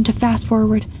 Time seemed to fast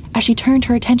forward as she turned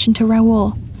her attention to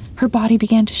Raoul. Her body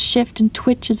began to shift and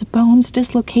twitch as bones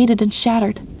dislocated and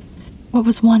shattered. What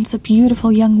was once a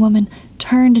beautiful young woman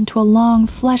turned into a long,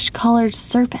 flesh-colored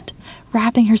serpent,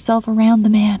 wrapping herself around the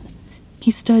man.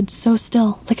 He stood so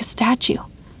still, like a statue,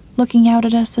 looking out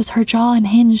at us as her jaw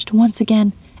unhinged once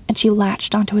again, and she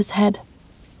latched onto his head.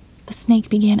 The snake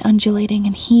began undulating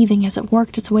and heaving as it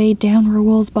worked its way down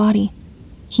Raoul's body.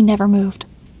 He never moved,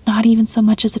 not even so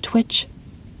much as a twitch.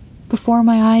 Before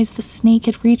my eyes, the snake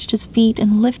had reached his feet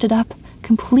and lifted up,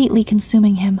 completely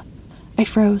consuming him. I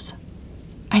froze.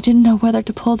 I didn't know whether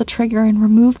to pull the trigger and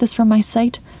remove this from my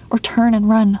sight or turn and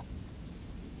run.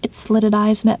 Its slitted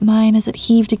eyes met mine as it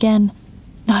heaved again,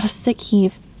 not a sick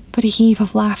heave, but a heave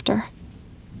of laughter.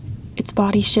 Its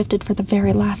body shifted for the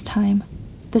very last time,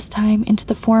 this time into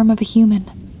the form of a human.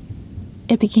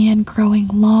 It began growing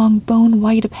long,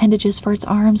 bone-white appendages for its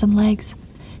arms and legs.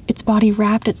 Its body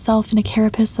wrapped itself in a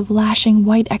carapace of lashing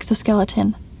white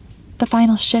exoskeleton. The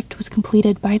final shift was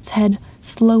completed by its head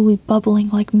slowly bubbling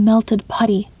like melted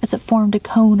putty as it formed a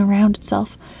cone around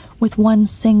itself, with one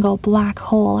single black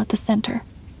hole at the center.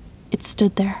 It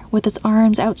stood there, with its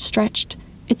arms outstretched,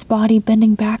 its body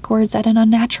bending backwards at an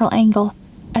unnatural angle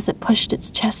as it pushed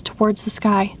its chest towards the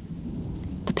sky.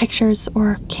 The pictures,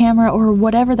 or camera, or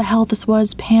whatever the hell this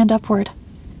was, panned upward.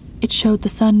 It showed the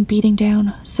sun beating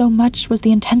down. So much was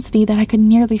the intensity that I could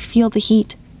nearly feel the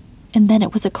heat. And then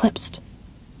it was eclipsed.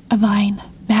 A vine,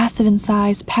 massive in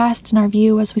size, passed in our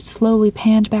view as we slowly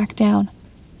panned back down.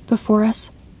 Before us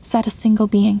sat a single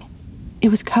being. It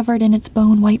was covered in its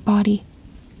bone-white body,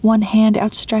 one hand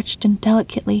outstretched and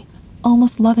delicately,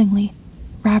 almost lovingly,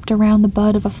 wrapped around the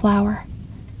bud of a flower.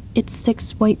 Its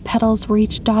 6 white petals were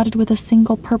each dotted with a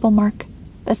single purple mark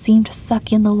that seemed to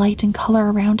suck in the light and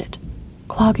color around it,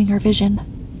 clogging our vision.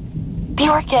 The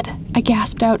orchid! I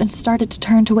gasped out and started to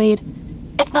turn to Wade.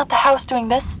 It's not the house doing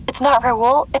this. It's not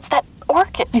Raoul. It's that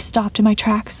orchid. I stopped in my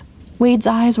tracks. Wade's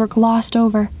eyes were glossed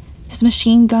over. His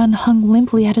machine gun hung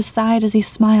limply at his side as he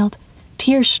smiled,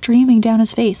 tears streaming down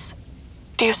his face.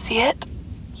 Do you see it?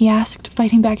 He asked,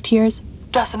 fighting back tears.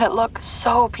 Doesn't it look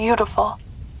so beautiful?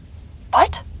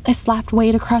 What? I slapped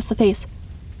Wade across the face.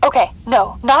 Okay,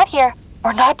 no, not here.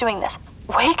 We're not doing this.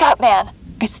 Wake up, man.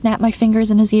 I snapped my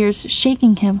fingers in his ears,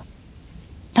 shaking him.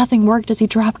 Nothing worked as he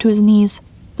dropped to his knees,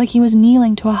 like he was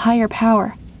kneeling to a higher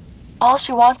power. All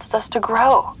she wants is us to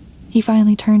grow. He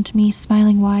finally turned to me,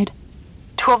 smiling wide.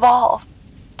 To evolve.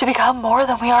 To become more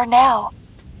than we are now.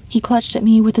 He clutched at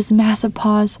me with his massive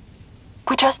paws.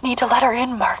 We just need to let her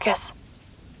in, Marcus.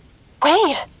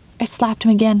 Wade! I slapped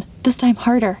him again, this time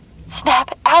harder.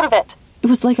 Snap out of it! It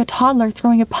was like a toddler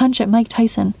throwing a punch at Mike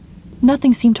Tyson.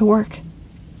 Nothing seemed to work.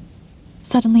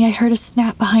 Suddenly I heard a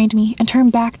snap behind me and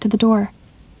turned back to the door.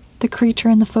 The creature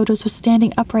in the photos was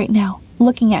standing upright now,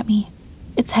 looking at me,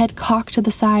 its head cocked to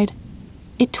the side.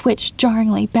 It twitched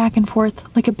jarringly back and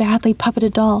forth like a badly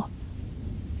puppeted doll.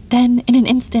 Then, in an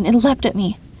instant, it leapt at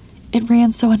me. It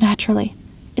ran so unnaturally.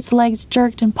 Its legs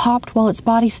jerked and popped while its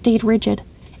body stayed rigid,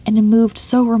 and it moved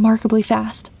so remarkably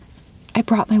fast. I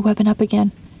brought my weapon up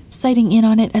again, sighting in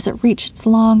on it as it reached its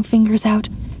long fingers out,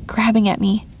 grabbing at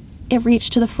me. It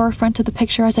reached to the forefront of the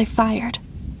picture as I fired.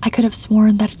 I could have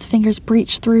sworn that its fingers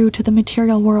breached through to the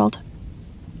material world.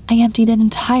 I emptied an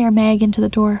entire mag into the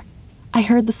door. I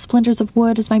heard the splinters of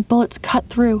wood as my bullets cut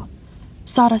through.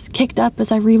 Sawdust kicked up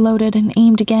as I reloaded and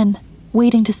aimed again,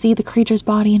 waiting to see the creature's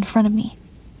body in front of me.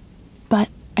 But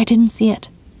I didn't see it.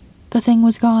 The thing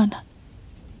was gone.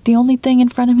 The only thing in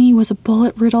front of me was a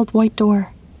bullet-riddled white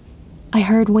door. I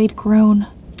heard Wade groan,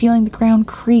 feeling the ground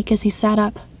creak as he sat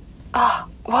up.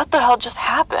 What the hell just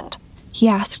happened? He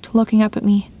asked, looking up at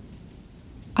me.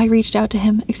 I reached out to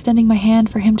him, extending my hand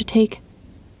for him to take.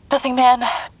 Nothing, man.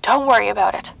 Don't worry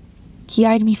about it. He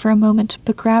eyed me for a moment,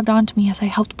 but grabbed onto me as I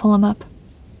helped pull him up.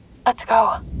 Let's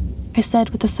go. I said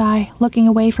with a sigh, looking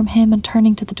away from him and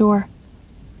turning to the door.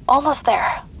 Almost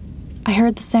there. I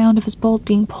heard the sound of his bolt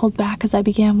being pulled back as I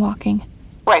began walking.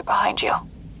 Right behind you.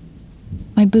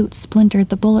 My boot splintered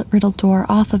the bullet-riddled door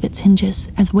off of its hinges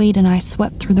as Wade and I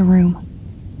swept through the room.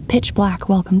 Pitch black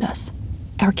welcomed us,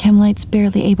 our chem lights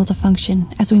barely able to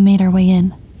function as we made our way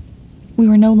in. We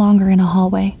were no longer in a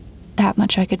hallway, that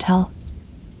much I could tell.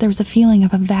 There was a feeling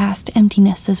of a vast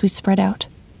emptiness as we spread out.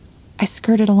 I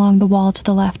skirted along the wall to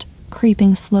the left,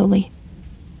 creeping slowly.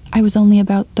 I was only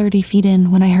about 30 feet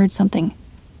in when I heard something.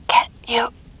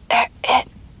 It.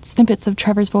 Snippets of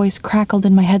Trevor's voice crackled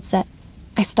in my headset.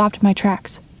 I stopped in my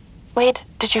tracks. Wade,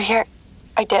 did you hear?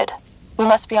 I did. We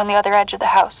must be on the other edge of the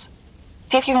house.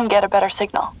 See if you can get a better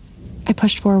signal. I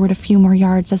pushed forward a few more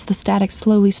yards as the static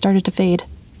slowly started to fade.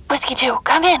 Whiskey 2,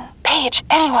 come in. Paige,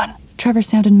 anyone. Trevor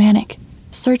sounded manic,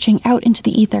 searching out into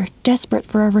the ether, desperate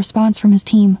for a response from his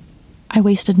team. I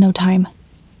wasted no time.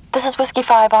 This is Whiskey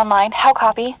 5 online. How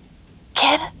copy?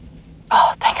 Kid?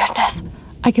 Oh, thank goodness.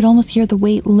 I could almost hear the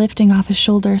weight lifting off his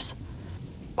shoulders.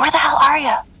 Where the hell are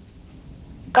you?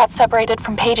 Got separated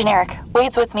from Paige and Eric.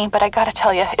 Wade's with me, but I gotta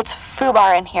tell you, it's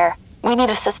foobar in here. We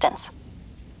need assistance.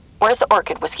 Where's the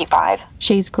orchid, Whiskey 5?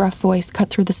 Shay's gruff voice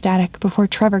cut through the static before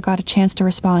Trevor got a chance to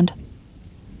respond.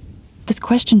 This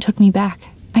question took me back.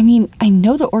 I mean, I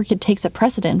know the orchid takes a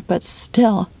precedent, but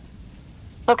still.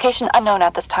 Location unknown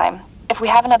at this time. If we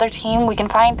have another team, we can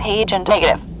find Paige and...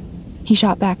 Negative. He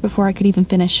shot back before I could even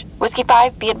finish. Whiskey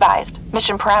 5, be advised.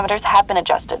 Mission parameters have been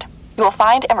adjusted. You will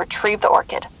find and retrieve the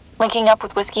orchid. Linking up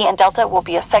with Whiskey and Delta will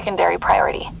be a secondary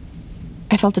priority.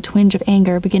 I felt a twinge of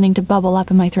anger beginning to bubble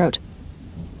up in my throat.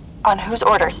 On whose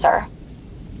orders, sir?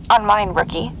 On mine,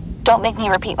 rookie. Don't make me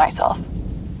repeat myself.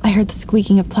 I heard the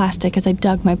squeaking of plastic as I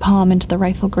dug my palm into the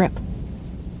rifle grip.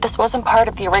 This wasn't part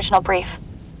of the original brief.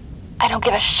 I don't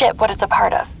give a shit what it's a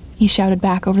part of. He shouted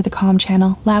back over the comm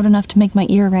channel, loud enough to make my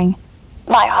ear ring.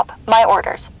 My op, my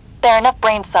orders. There are enough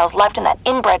brain cells left in that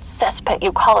inbred cesspit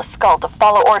you call a skull to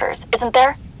follow orders, isn't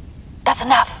there? That's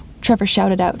enough. Trevor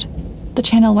shouted out. The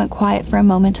channel went quiet for a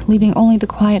moment, leaving only the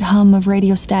quiet hum of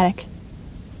radio static.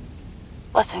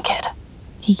 Listen, kid.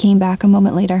 He came back a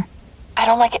moment later. I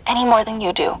don't like it any more than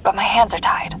you do, but my hands are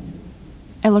tied.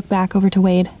 I looked back over to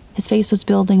Wade. His face was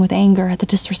building with anger at the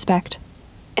disrespect.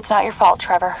 It's not your fault,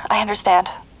 Trevor. I understand.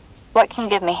 What can you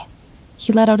give me?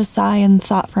 He let out a sigh and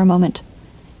thought for a moment.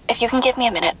 If you can give me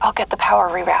a minute, I'll get the power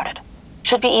rerouted.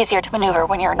 Should be easier to maneuver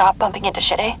when you're not bumping into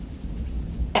shit, eh?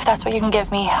 If that's what you can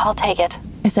give me, I'll take it.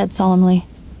 I said solemnly.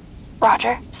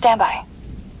 Roger, stand by.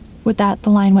 With that, the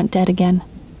line went dead again.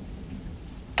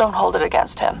 Don't hold it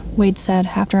against him, Wade said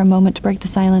after a moment to break the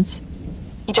silence.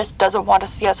 He just doesn't want to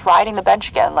see us riding the bench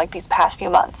again like these past few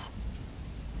months.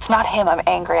 It's not him I'm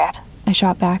angry at. I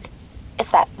shot back.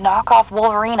 It's that knockoff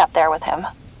Wolverine up there with him.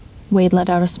 Wade let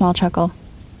out a small chuckle.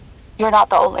 You're not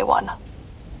the only one.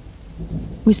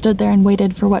 We stood there and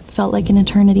waited for what felt like an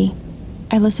eternity.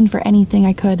 I listened for anything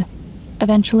I could.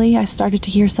 Eventually, I started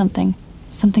to hear something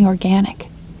organic,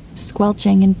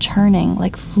 squelching and churning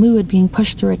like fluid being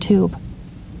pushed through a tube.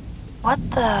 What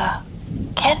the...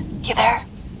 Kid, you there?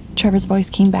 Trevor's voice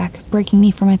came back, breaking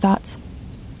me from my thoughts.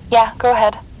 Yeah, go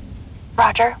ahead.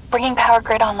 Roger, bringing power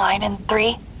grid online in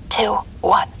 3, 2,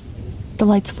 1. The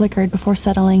lights flickered before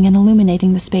settling and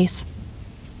illuminating the space.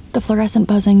 The fluorescent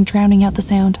buzzing drowning out the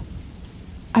sound.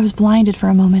 I was blinded for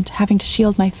a moment, having to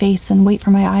shield my face and wait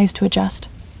for my eyes to adjust.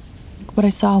 What I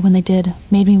saw when they did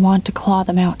made me want to claw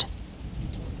them out.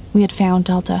 We had found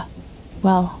Delta.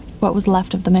 Well, what was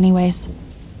left of them anyways.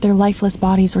 Their lifeless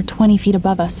bodies were 20 feet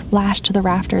above us, lashed to the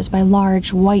rafters by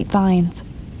large, white vines.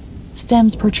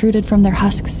 Stems protruded from their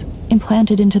husks,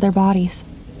 implanted into their bodies.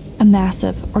 A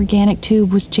massive, organic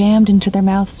tube was jammed into their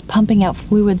mouths, pumping out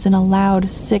fluids in a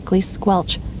loud, sickly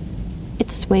squelch. It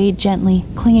swayed gently,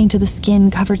 clinging to the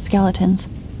skin-covered skeletons.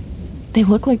 They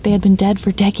looked like they had been dead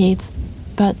for decades,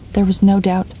 but there was no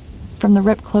doubt. From the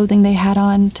ripped clothing they had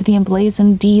on to the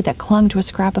emblazoned D that clung to a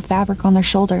scrap of fabric on their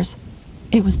shoulders.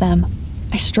 It was them.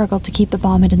 I struggled to keep the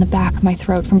vomit in the back of my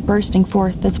throat from bursting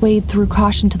forth as Wade threw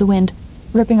caution to the wind,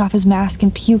 ripping off his mask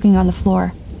and puking on the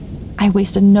floor. I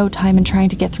wasted no time in trying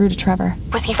to get through to Trevor.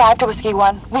 Whiskey 5 to Whiskey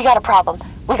 1. We got a problem.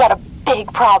 We got a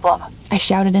big problem. I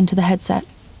shouted into the headset.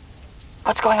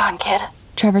 What's going on, kid?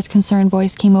 Trevor's concerned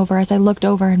voice came over as I looked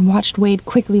over and watched Wade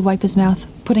quickly wipe his mouth,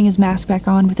 putting his mask back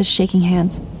on with his shaking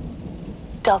hands.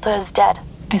 Delta is dead,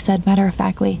 I said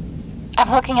matter-of-factly.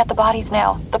 I'm looking at the bodies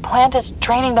now. The plant is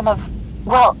draining them of...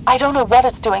 Well, I don't know what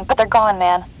it's doing, but they're gone,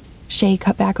 man. Shay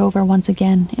cut back over once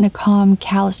again, in a calm,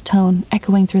 callous tone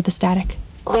echoing through the static.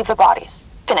 Leave the bodies.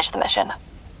 Finish the mission.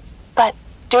 But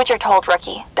do what you're told,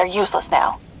 rookie. They're useless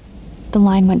now. The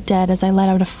line went dead as I let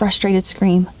out a frustrated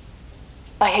scream.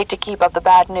 I hate to keep up the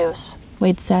bad news,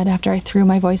 Wade said after I threw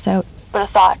my voice out. But a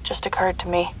thought just occurred to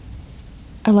me.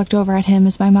 I looked over at him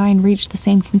as my mind reached the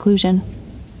same conclusion.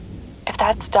 If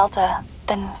that's Delta,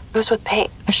 then who's with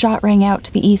Pate? A shot rang out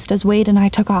to the east as Wade and I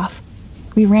took off.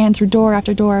 We ran through door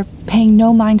after door, paying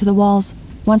no mind to the walls,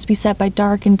 once beset by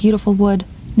dark and beautiful wood,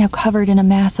 now covered in a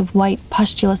mass of white,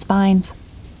 pustulous vines.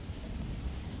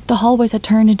 The hallways had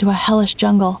turned into a hellish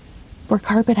jungle. Where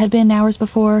carpet had been hours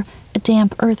before, a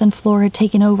damp earthen floor had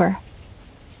taken over.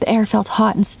 The air felt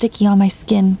hot and sticky on my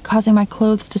skin, causing my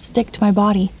clothes to stick to my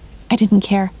body. I didn't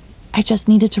care. I just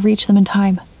needed to reach them in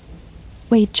time.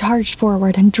 Wade charged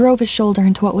forward and drove his shoulder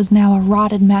into what was now a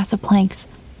rotted mass of planks,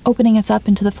 opening us up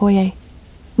into the foyer.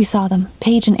 We saw them,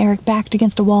 Paige and Eric backed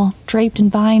against a wall, draped in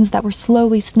vines that were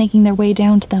slowly snaking their way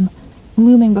down to them.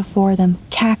 Looming before them,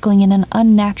 cackling in an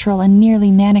unnatural and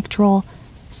nearly manic droll,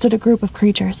 stood a group of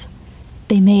creatures.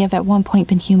 They may have at one point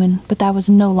been human, but that was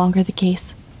no longer the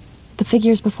case. The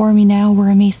figures before me now were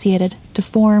emaciated,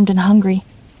 deformed, and hungry.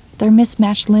 Their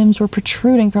mismatched limbs were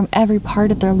protruding from every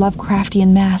part of their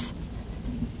Lovecraftian mass.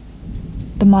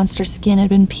 The monster's skin had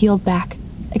been peeled back,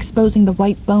 exposing the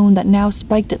white bone that now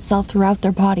spiked itself throughout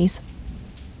their bodies.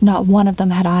 Not one of them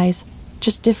had eyes,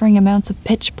 just differing amounts of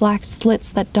pitch-black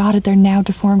slits that dotted their now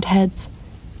deformed heads.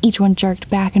 Each one jerked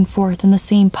back and forth in the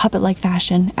same puppet-like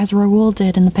fashion as Raoul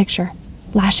did in the picture,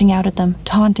 lashing out at them,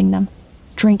 taunting them,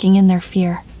 drinking in their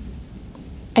fear.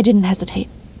 I didn't hesitate.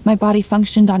 My body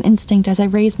functioned on instinct as I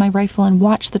raised my rifle and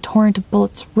watched the torrent of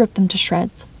bullets rip them to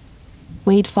shreds.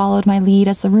 Wade followed my lead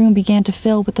as the room began to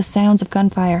fill with the sounds of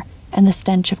gunfire and the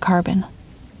stench of carbon.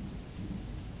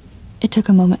 It took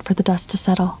a moment for the dust to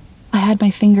settle. I had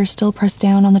my fingers still pressed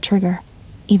down on the trigger,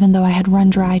 even though I had run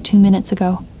dry 2 minutes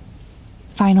ago.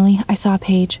 Finally, I saw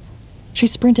Paige. She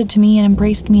sprinted to me and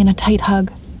embraced me in a tight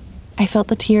hug. I felt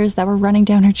the tears that were running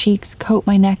down her cheeks coat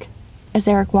my neck as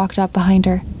Eric walked up behind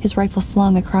her, his rifle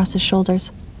slung across his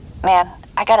shoulders. Man,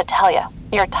 I gotta tell you,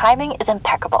 your timing is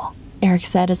impeccable, Eric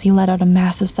said as he let out a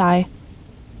massive sigh.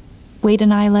 Wade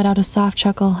and I let out a soft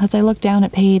chuckle as I looked down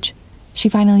at Paige. She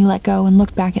finally let go and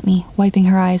looked back at me, wiping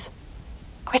her eyes.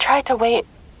 We tried to wait.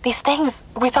 These things,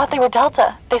 we thought they were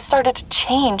Delta. They started to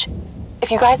change.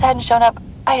 If you guys hadn't shown up,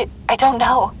 I don't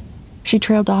know. She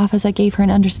trailed off as I gave her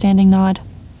an understanding nod.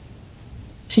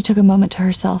 She took a moment to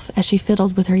herself as she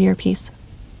fiddled with her earpiece.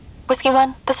 Whiskey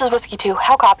 1, this is Whiskey 2.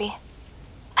 How copy?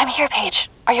 I'm here, Paige.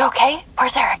 Are you okay?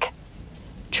 Where's Eric?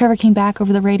 Trevor came back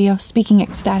over the radio, speaking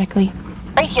ecstatically.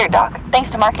 Right here, Doc.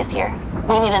 Thanks to Marcus here.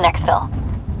 We need an exfil.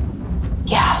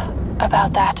 Yeah,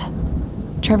 about that.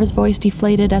 Trevor's voice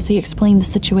deflated as he explained the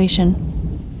situation.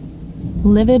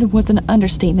 Livid was an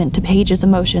understatement to Paige's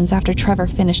emotions after Trevor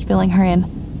finished filling her in.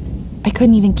 I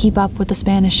couldn't even keep up with the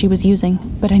Spanish she was using,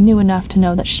 but I knew enough to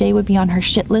know that Shay would be on her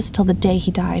shit list till the day he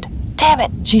died. Damn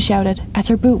it! She shouted as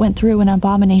her boot went through an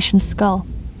abomination's skull.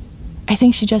 I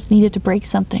think she just needed to break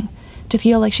something, to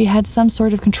feel like she had some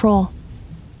sort of control.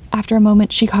 After a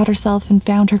moment, she caught herself and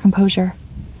found her composure,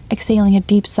 exhaling a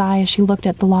deep sigh as she looked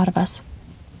at the lot of us.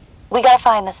 We gotta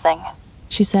find this thing,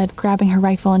 she said, grabbing her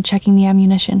rifle and checking the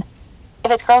ammunition. If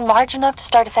it's grown large enough to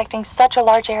start affecting such a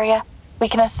large area, we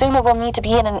can assume it will need to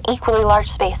be in an equally large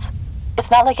space.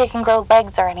 It's not like it can grow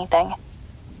legs or anything.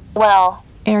 Well,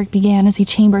 Eric began as he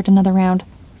chambered another round.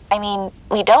 I mean,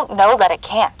 we don't know that it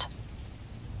can't.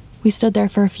 We stood there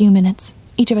for a few minutes,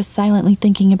 each of us silently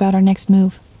thinking about our next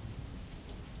move.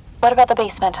 What about the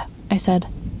basement? I said.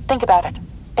 Think about it.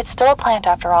 It's still a plant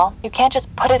after all. You can't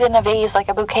just put it in a vase like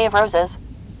a bouquet of roses.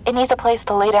 It needs a place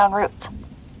to lay down roots.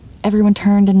 Everyone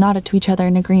turned and nodded to each other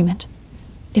in agreement.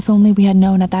 If only we had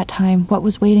known at that time what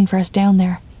was waiting for us down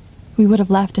there, we would have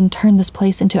left and turned this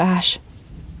place into ash.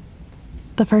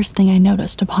 The first thing I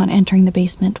noticed upon entering the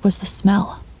basement was the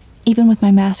smell. Even with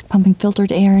my mask pumping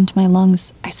filtered air into my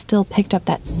lungs, I still picked up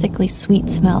that sickly sweet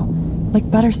smell, like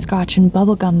butterscotch and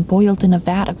bubblegum boiled in a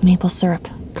vat of maple syrup,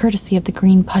 courtesy of the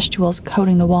green pustules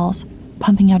coating the walls,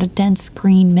 pumping out a dense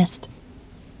green mist.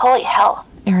 Holy hell,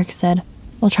 Eric said,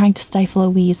 while trying to stifle a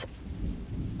wheeze.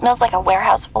 Smells like a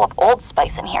warehouse full of Old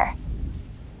Spice in here.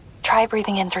 Try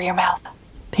breathing in through your mouth.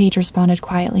 Paige responded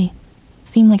quietly.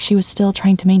 Seemed like she was still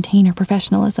trying to maintain her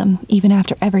professionalism, even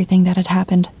after everything that had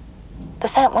happened. The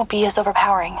scent won't be as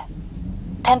overpowering.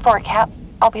 10-4, Cap.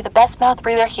 I'll be the best mouth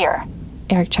breather here.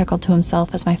 Eric chuckled to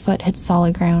himself as my foot hit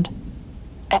solid ground.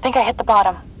 I think I hit the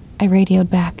bottom. I radioed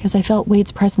back as I felt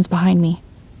Wade's presence behind me.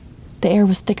 The air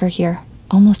was thicker here,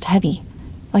 almost heavy,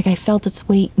 like I felt its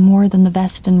weight more than the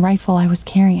vest and rifle I was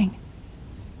carrying.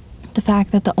 The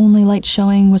fact that the only light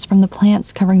showing was from the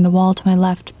plants covering the wall to my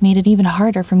left made it even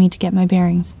harder for me to get my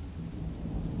bearings.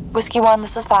 Whiskey 1,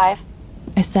 this is 5.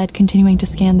 I said, continuing to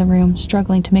scan the room,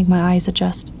 struggling to make my eyes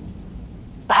adjust.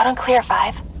 Loud and clear,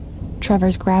 5.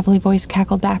 Trevor's gravelly voice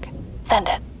cackled back. Send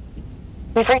it.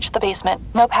 We've reached the basement.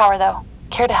 No power, though.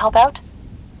 Care to help out?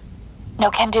 No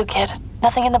can do, kid.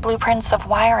 Nothing in the blueprints of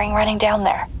wiring running down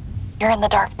there. You're in the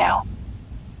dark now.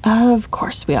 Of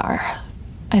course we are,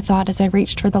 I thought as I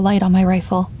reached for the light on my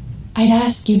rifle. I'd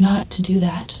ask you not to do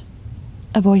that.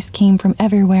 A voice came from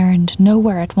everywhere and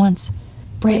nowhere at once.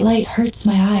 Bright light hurts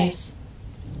my eyes.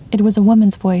 It was a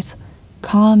woman's voice,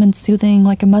 calm and soothing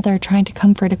like a mother trying to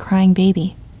comfort a crying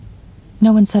baby.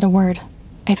 No one said a word.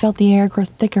 I felt the air grow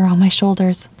thicker on my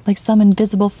shoulders, like some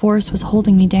invisible force was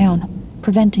holding me down,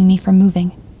 preventing me from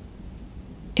moving.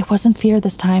 It wasn't fear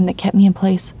this time that kept me in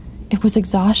place. It was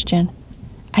exhaustion.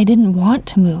 I didn't want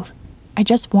to move. I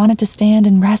just wanted to stand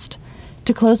and rest,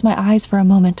 to close my eyes for a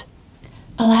moment.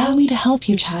 Allow me to help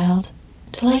you, child,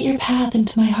 to light your path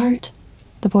into my heart,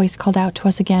 the voice called out to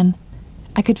us again.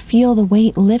 I could feel the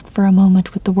weight lift for a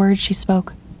moment with the words she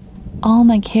spoke. All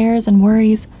my cares and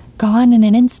worries gone in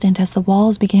an instant as the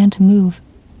walls began to move.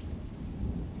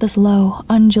 This low,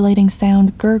 undulating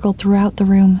sound gurgled throughout the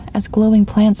room as glowing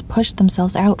plants pushed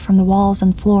themselves out from the walls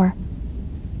and floor.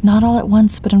 Not all at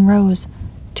once, but in rows,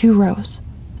 2 rows,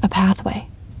 a pathway.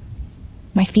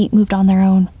 My feet moved on their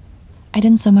own. I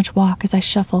didn't so much walk as I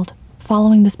shuffled,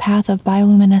 following this path of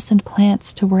bioluminescent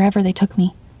plants to wherever they took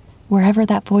me, wherever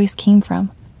that voice came from.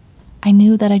 I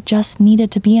knew that I just needed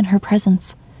to be in her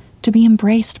presence, to be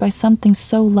embraced by something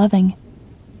so loving.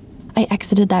 I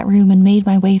exited that room and made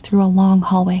my way through a long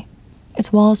hallway,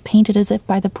 its walls painted as if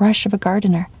by the brush of a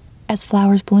gardener, as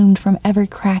flowers bloomed from every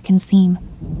crack and seam.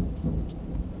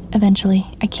 Eventually,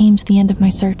 I came to the end of my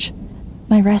search.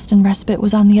 My rest and respite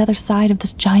was on the other side of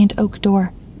this giant oak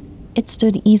door. It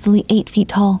stood easily 8 feet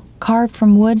tall, carved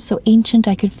from wood so ancient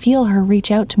I could feel her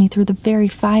reach out to me through the very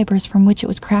fibers from which it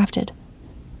was crafted.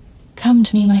 "Come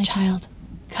to me, my child.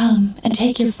 Come and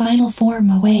take your final form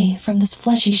away from this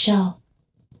fleshy shell."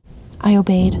 I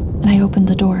obeyed, and I opened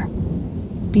the door.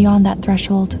 Beyond that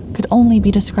threshold could only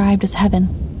be described as heaven.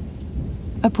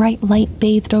 A bright light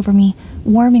bathed over me,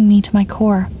 warming me to my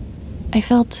core. I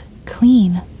felt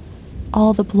clean.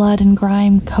 All the blood and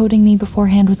grime coating me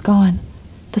beforehand was gone.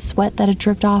 The sweat that had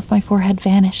dripped off my forehead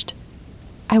vanished.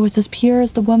 I was as pure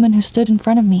as the woman who stood in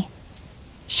front of me.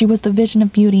 She was the vision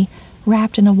of beauty,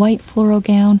 wrapped in a white floral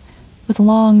gown, with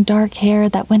long, dark hair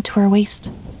that went to her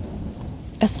waist.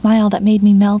 A smile that made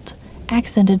me melt,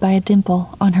 accented by a dimple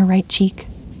on her right cheek.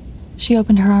 She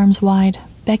opened her arms wide,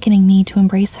 beckoning me to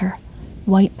embrace her,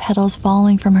 white petals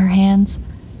falling from her hands.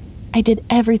 I did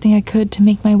everything I could to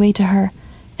make my way to her.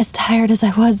 As tired as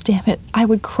I was, damn it, I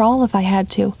would crawl if I had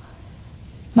to.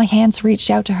 My hands reached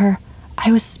out to her.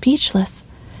 I was speechless.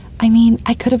 I mean,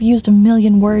 I could have used a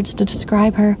million words to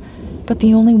describe her, but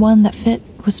the only one that fit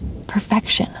was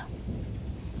perfection.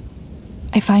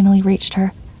 I finally reached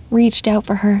her, reached out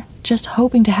for her, just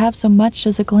hoping to have so much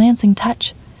as a glancing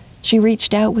touch. She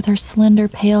reached out with her slender,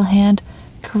 pale hand,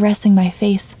 caressing my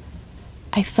face.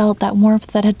 I felt that warmth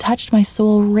that had touched my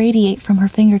soul radiate from her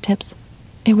fingertips.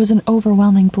 It was an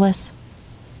overwhelming bliss.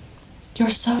 "You're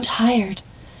so tired,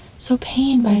 so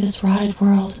pained by this rotted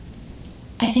world.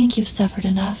 I think you've suffered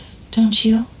enough, don't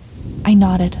you?" I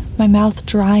nodded, my mouth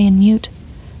dry and mute.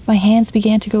 My hands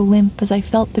began to go limp as I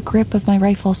felt the grip of my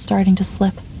rifle starting to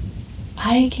slip.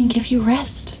 "I can give you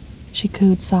rest," she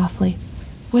cooed softly.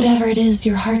 "Whatever it is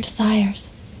your heart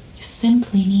desires, you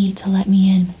simply need to let me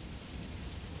in."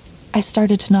 I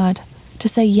started to nod, to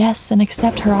say yes and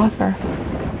accept her offer.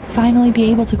 Finally be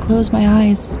able to close my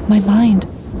eyes, my mind.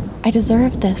 I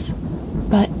deserved this,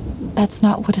 but that's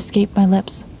not what escaped my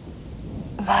lips.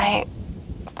 "My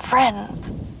friends,"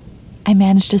 I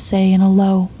managed to say in a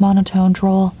low, monotone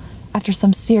drawl after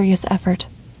some serious effort.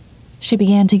 She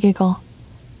began to giggle.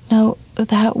 No,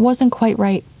 that wasn't quite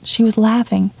right. She was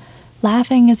laughing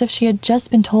as if she had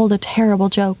just been told a terrible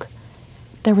joke.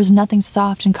 There was nothing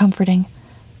soft and comforting.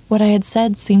 What I had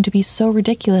said seemed to be so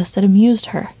ridiculous it amused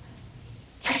her.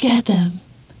 "Forget them,"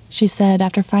 she said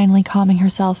after finally calming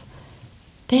herself.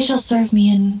 "They shall serve me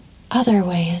in other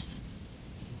ways."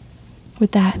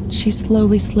 With that, she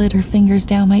slowly slid her fingers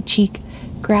down my cheek,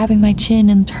 grabbing my chin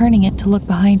and turning it to look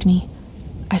behind me.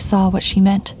 I saw what she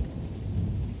meant.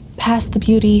 Past the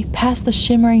beauty, past the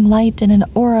shimmering light and an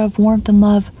aura of warmth and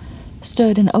love,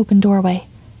 stood an open doorway.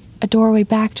 A doorway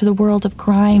back to the world of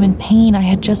grime and pain I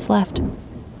had just left.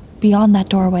 Beyond that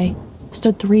doorway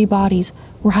stood 3 bodies,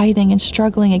 writhing and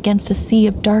struggling against a sea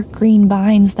of dark green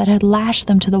vines that had lashed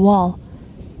them to the wall.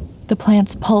 The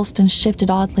plants pulsed and shifted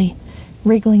oddly,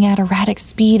 wriggling at erratic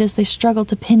speed as they struggled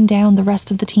to pin down the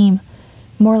rest of the team,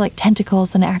 more like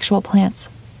tentacles than actual plants.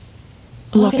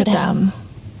 "Look at them,"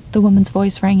 the woman's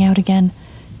voice rang out again,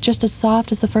 just as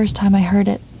soft as the first time I heard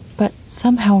it, but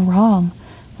somehow wrong,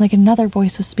 like another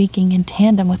voice was speaking in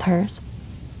tandem with hers.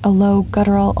 A low,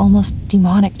 guttural, almost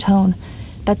demonic tone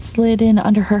that slid in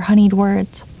under her honeyed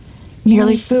words.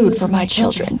 "Merely food for my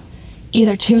children,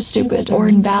 either too stupid or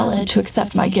invalid to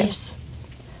accept my gifts."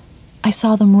 I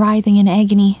saw them writhing in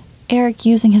agony, Eric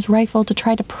using his rifle to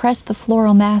try to press the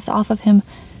floral mass off of him,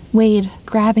 Wade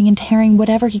grabbing and tearing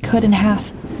whatever he could in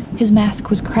half. His mask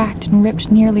was cracked and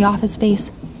ripped nearly off his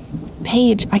face.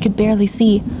 Paige I could barely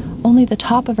see, only the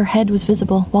top of her head was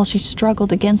visible while she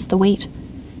struggled against the weight.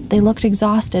 They looked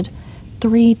exhausted,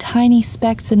 3 tiny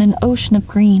specks in an ocean of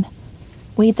green.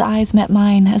 Wade's eyes met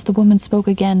mine as the woman spoke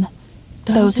again.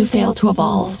 "Those who fail to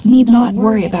evolve need not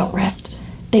worry about rest.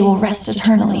 They will rest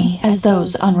eternally as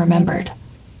those unremembered."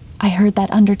 I heard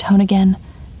that undertone again,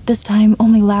 this time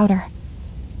only louder.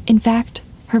 In fact,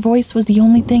 her voice was the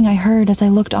only thing I heard as I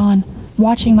looked on,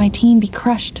 watching my team be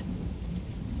crushed.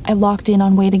 I locked in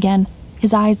on Wade again,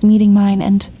 his eyes meeting mine,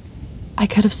 and I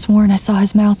could have sworn I saw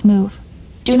his mouth move.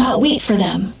 "Do not wait for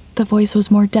them." The voice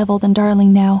was more devil than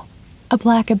darling now, a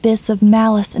black abyss of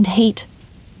malice and hate.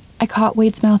 I caught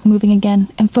Wade's mouth moving again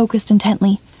and focused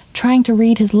intently, trying to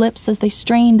read his lips as they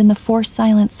strained in the forced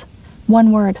silence.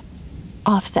 One word: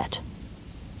 Offset.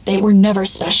 "They were never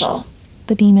special."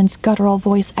 The demon's guttural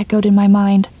voice echoed in my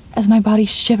mind as my body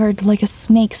shivered like a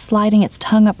snake sliding its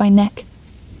tongue up my neck.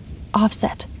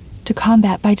 Offset, to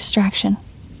combat by distraction,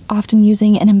 often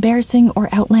using an embarrassing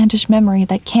or outlandish memory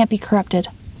that can't be corrupted.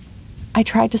 I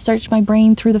tried to search my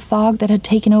brain through the fog that had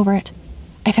taken over it.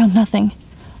 I found nothing.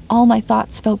 All my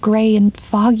thoughts felt gray and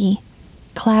foggy,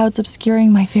 clouds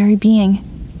obscuring my very being.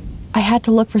 I had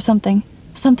to look for something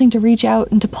to reach out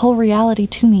and to pull reality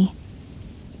to me.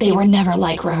 They were never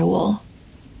like Raoul.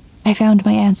 I found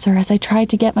my answer as I tried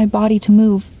to get my body to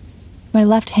move. My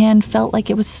left hand felt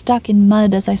like it was stuck in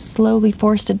mud as I slowly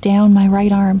forced it down my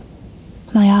right arm.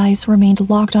 My eyes remained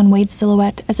locked on Wade's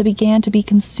silhouette as I began to be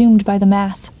consumed by the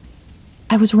mass.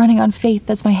 I was running on faith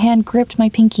as my hand gripped my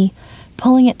pinky,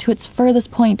 pulling it to its furthest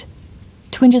point.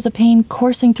 Twinges of pain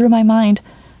coursing through my mind,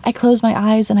 I closed my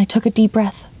eyes and I took a deep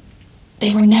breath.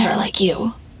 They were never like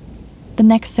you. The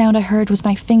next sound I heard was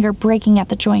my finger breaking at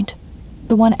the joint.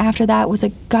 The one after that was a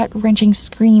gut-wrenching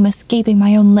scream escaping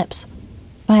my own lips.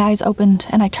 My eyes opened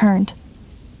and I turned.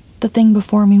 The thing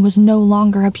before me was no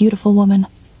longer a beautiful woman.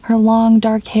 Her long,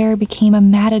 dark hair became a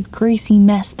matted, greasy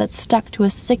mess that stuck to a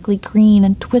sickly green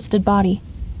and twisted body.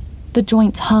 The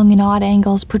joints hung in odd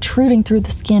angles, protruding through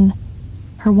the skin.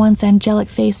 Her once angelic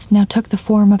face now took the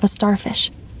form of a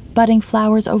starfish, budding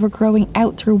flowers overgrowing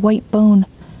out through white bone.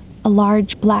 A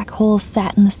large black hole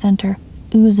sat in the center,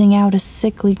 oozing out a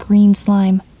sickly green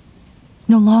slime.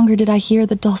 No longer did I hear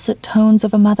the dulcet tones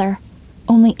of a mother,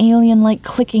 only alien-like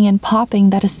clicking and popping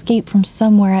that escaped from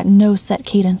somewhere at no set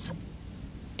cadence.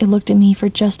 It looked at me for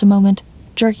just a moment,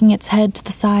 jerking its head to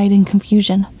the side in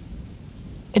confusion.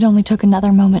 It only took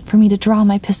another moment for me to draw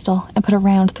my pistol and put a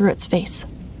round through its face.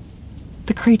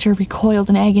 The creature recoiled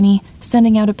in agony,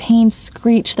 sending out a pained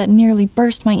screech that nearly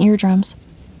burst my eardrums.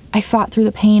 I fought through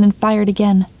the pain and fired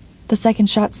again. The second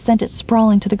shot sent it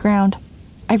sprawling to the ground.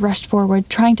 I rushed forward,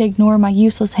 trying to ignore my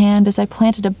useless hand as I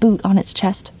planted a boot on its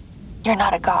chest. You're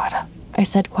not a god, I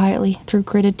said quietly through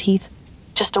gritted teeth.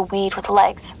 Just a weed with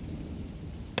legs.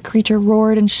 The creature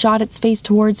roared and shot its face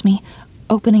towards me,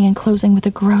 opening and closing with a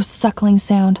gross suckling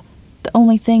sound. The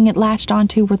only thing it latched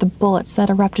onto were the bullets that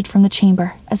erupted from the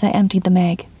chamber as I emptied the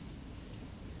mag.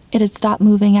 It had stopped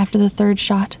moving after the third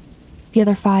shot. The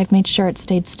other 5 made sure it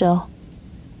stayed still.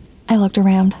 I looked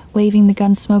around, waving the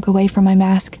gun smoke away from my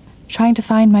mask, trying to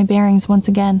find my bearings once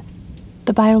again.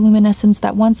 The bioluminescence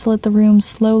that once lit the room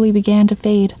slowly began to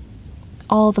fade.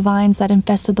 All the vines that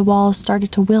infested the walls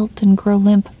started to wilt and grow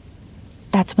limp.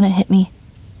 That's when it hit me.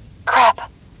 Crap.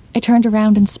 I turned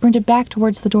around and sprinted back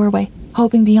towards the doorway,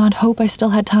 hoping beyond hope I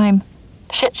still had time.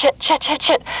 Shit.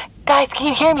 Guys, can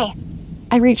you hear me?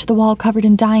 I reached the wall covered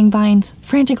in dying vines,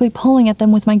 frantically pulling at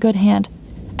them with my good hand.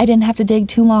 I didn't have to dig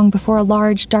too long before a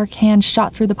large, dark hand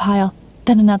shot through the pile,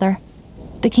 then another.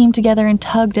 They came together and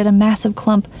tugged at a massive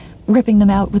clump, ripping them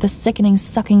out with a sickening,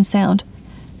 sucking sound.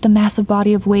 The massive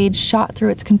body of Wade shot through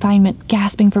its confinement,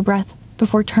 gasping for breath,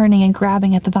 before turning and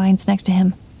grabbing at the vines next to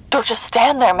him. Don't just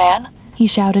stand there, man, he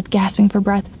shouted, gasping for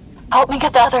breath. Help me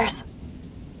get the others.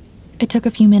 It took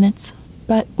a few minutes,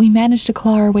 but we managed to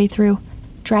claw our way through,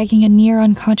 dragging a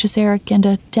near-unconscious Eric and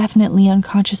a definitely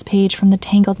unconscious Paige from the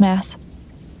tangled mass.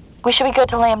 We should be good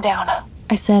to lay him down,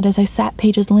 I said as I sat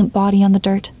Paige's limp body on the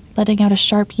dirt, letting out a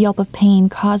sharp yelp of pain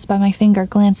caused by my finger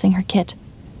glancing her kit.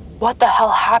 What the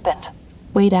hell happened?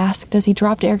 Wade asked as he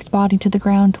dropped Eric's body to the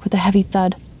ground with a heavy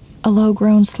thud. A low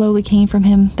groan slowly came from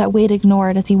him that Wade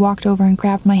ignored as he walked over and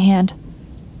grabbed my hand.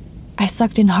 I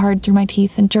sucked in hard through my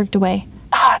teeth and jerked away.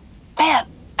 Man,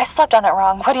 I slept on it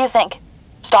wrong. What do you think?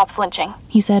 Stop flinching,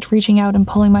 he said, reaching out and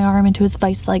pulling my arm into his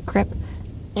vice-like grip.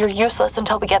 You're useless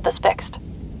until we get this fixed.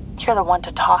 You're the one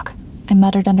to talk, I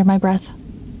muttered under my breath.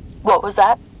 What was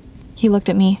that? He looked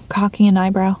at me, cocking an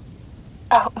eyebrow.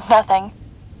 Oh, nothing.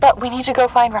 But we need to go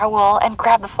find Raoul and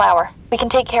grab the flower. We can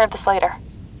take care of this later.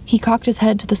 He cocked his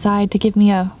head to the side to give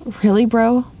me a "really,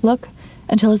 bro?" look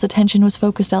until his attention was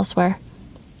focused elsewhere.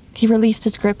 He released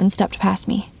his grip and stepped past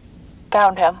me.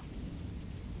 Found him.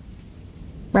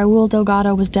 Raoul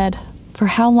Delgado was dead. For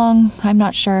how long, I'm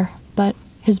not sure, but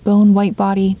his bone-white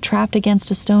body, trapped against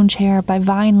a stone chair by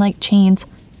vine-like chains,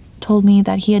 told me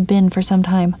that he had been for some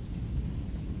time.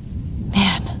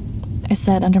 Man, I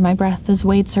said under my breath as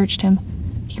Wade searched him.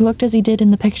 He looked as he did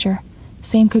in the picture.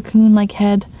 Same cocoon-like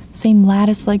head, same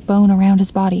lattice-like bone around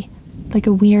his body, like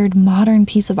a weird, modern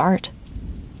piece of art.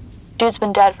 Dude's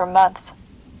been dead for months,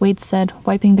 Wade said,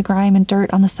 wiping the grime and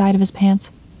dirt on the side of his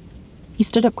pants. He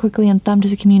stood up quickly and thumbed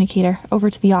his communicator over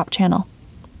to the op channel.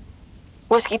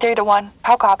 Whiskey 3 to 1.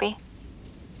 How copy?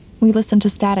 We listened to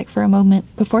static for a moment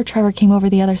before Trevor came over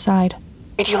the other side.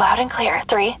 Read you loud and clear.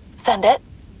 3. Send it.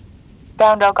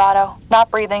 Found Delgado. Not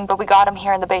breathing, but we got him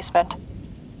here in the basement.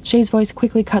 Shay's voice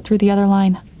quickly cut through the other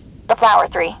line. The flower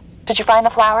 3. Did you find the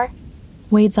flower?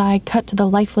 Wade's eye cut to the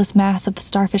lifeless mass of the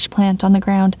starfish plant on the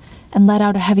ground and let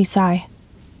out a heavy sigh.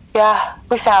 Yeah,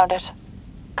 we found it.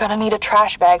 Gonna need a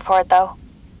trash bag for it, though.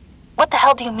 What the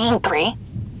hell do you mean, 3?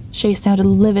 Shay sounded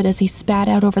livid as he spat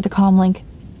out over the comlink.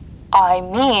 I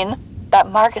mean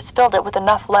that Marcus filled it with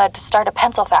enough lead to start a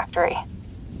pencil factory.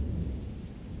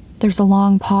 There's a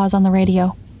long pause on the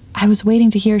radio. I I was waiting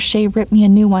to hear Shay rip me a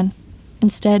new one.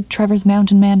 Instead, Trevor's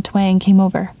mountain man twang came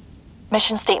over.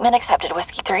 Mission statement accepted,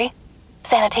 Whiskey 3.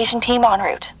 Sanitation team en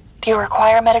route. Do you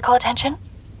require medical attention?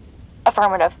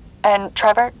 Affirmative. And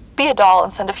Trevor, be a doll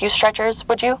and send a few stretchers,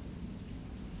 would you?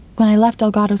 When I left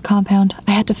Delgado's compound,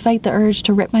 I had to fight the urge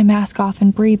to rip my mask off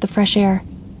and breathe the fresh air.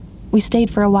 We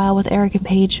stayed for a while with Eric and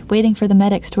Paige, waiting for the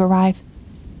medics to arrive,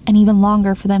 and even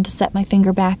longer for them to set my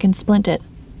finger back and splint it.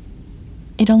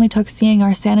 It only took seeing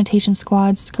our sanitation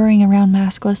squad scurrying around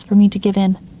maskless for me to give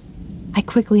in. I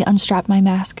quickly unstrapped my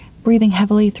mask, breathing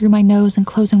heavily through my nose and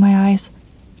closing my eyes.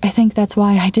 I think that's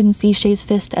why I didn't see Shay's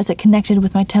fist as it connected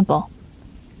with my temple.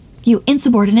 You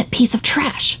insubordinate piece of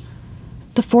trash!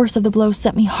 The force of the blow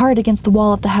sent me hard against the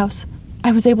wall of the house.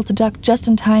 I was able to duck just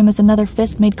in time as another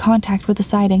fist made contact with the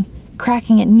siding,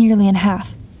 cracking it nearly in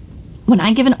half. When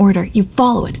I give an order, you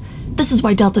follow it. This is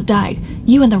why Delta died.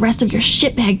 You and the rest of your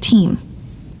shitbag team.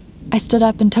 I stood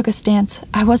up and took a stance.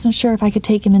 I wasn't sure if I could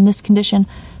take him in this condition,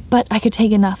 but I could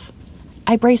take enough.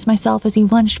 I braced myself as he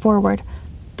lunged forward.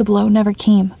 The blow never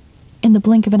came. In the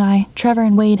blink of an eye, Trevor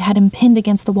and Wade had him pinned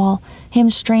against the wall, him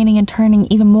straining and turning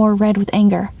even more red with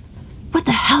anger. What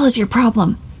the hell is your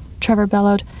problem? Trevor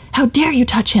bellowed. How dare you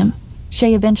touch him?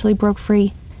 Shay eventually broke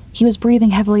free. He was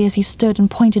breathing heavily as he stood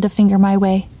and pointed a finger my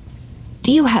way.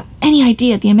 Do you have any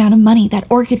idea the amount of money that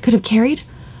Orchid could have carried?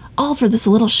 All for this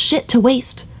little shit to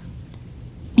waste.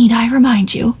 Need I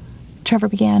remind you? Trevor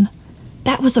began.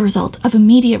 That was the result of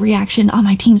immediate reaction on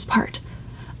my team's part.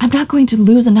 I'm not going to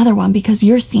lose another one because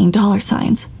you're seeing dollar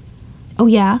signs. Oh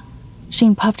yeah?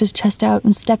 Shane puffed his chest out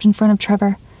and stepped in front of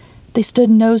Trevor. They stood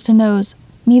nose to nose,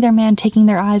 neither man taking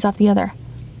their eyes off the other.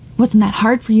 Wasn't that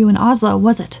hard for you in Oslo,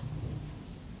 was it?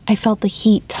 I felt the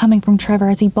heat coming from Trevor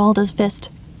as he balled his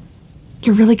fist.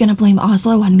 You're really gonna blame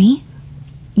Oslo on me?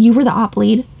 You were the op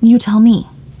lead, you tell me.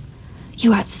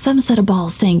 You got some set of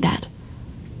balls saying that.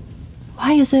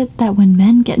 Why is it that when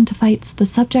men get into fights, the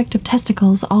subject of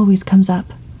testicles always comes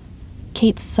up?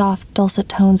 Kate's soft, dulcet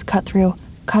tones cut through,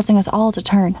 causing us all to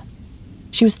turn.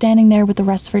 She was standing there with the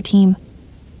rest of her team,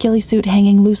 ghillie suit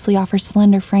hanging loosely off her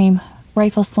slender frame,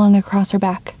 rifle slung across her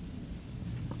back.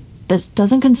 This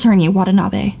doesn't concern you,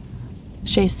 Watanabe,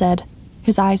 Shay said,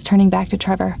 his eyes turning back to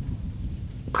Trevor.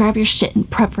 Grab your shit and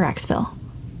prep for exfil.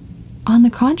 On the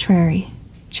contrary,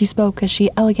 she spoke as she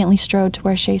elegantly strode to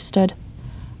where Shay stood.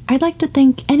 I'd like to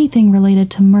think anything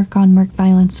related to merc-on-merc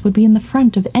violence would be in the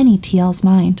front of any TL's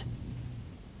mind.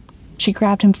 She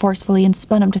grabbed him forcefully and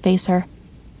spun him to face her.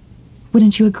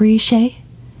 Wouldn't you agree, Shay?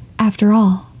 After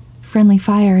all, friendly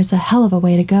fire is a hell of a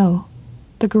way to go.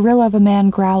 The gorilla of a man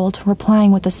growled,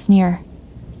 replying with a sneer.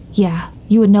 Yeah,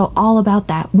 you would know all about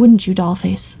that, wouldn't you,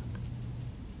 Dollface?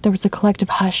 There was a collective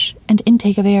hush and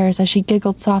intake of airs as she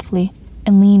giggled softly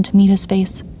and leaned to meet his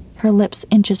face, her lips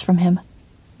inches from him.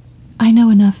 I know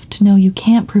enough to know you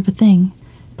can't prove a thing,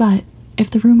 but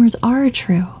if the rumors are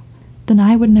true, then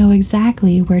I would know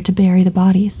exactly where to bury the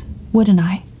bodies, wouldn't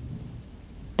I?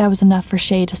 That was enough for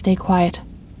Shay to stay quiet.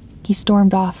 He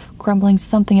stormed off, grumbling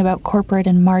something about corporate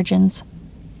and margins.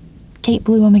 Kate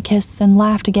blew him a kiss and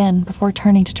laughed again before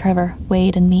turning to Trevor,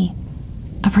 Wade, and me.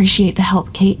 Appreciate the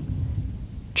help, Kate.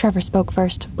 Trevor spoke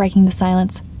first, breaking the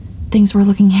silence. Things were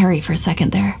looking hairy for a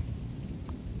second there.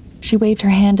 She waved her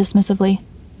hand dismissively.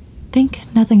 Think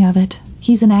nothing of it.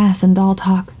 He's an ass and all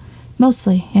talk.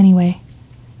 Mostly, anyway.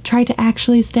 Try to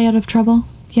actually stay out of trouble,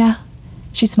 yeah?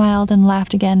 She smiled and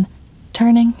laughed again,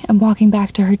 turning and walking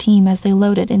back to her team as they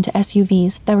loaded into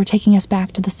SUVs that were taking us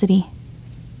back to the city.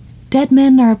 Dead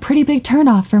men are a pretty big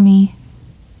turnoff for me,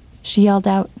 she yelled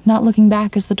out, not looking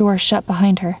back as the door shut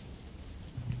behind her.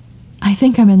 I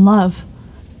think I'm in love,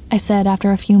 I said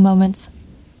after a few moments.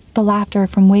 The laughter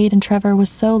from Wade and Trevor was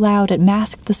so loud it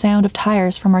masked the sound of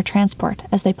tires from our transport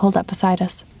as they pulled up beside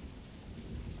us.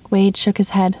 Wade shook his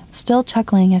head, still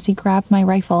chuckling as he grabbed my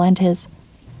rifle and his.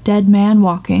 Dead man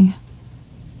walking.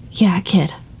 Yeah,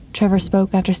 kid, Trevor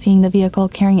spoke after seeing the vehicle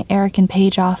carrying Eric and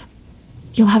Paige off.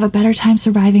 You'll have a better time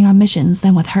surviving on missions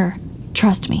than with her.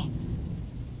 Trust me.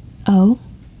 Oh?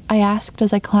 I asked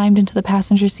as I climbed into the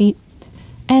passenger seat.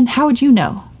 And how would you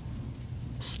know?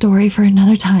 Story for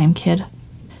another time, kid.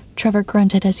 Trevor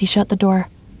grunted as he shut the door.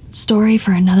 Story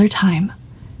for another time.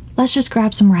 Let's just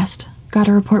grab some rest.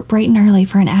 Gotta report bright and early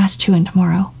for an ass chewing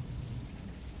tomorrow.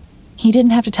 He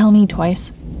didn't have to tell me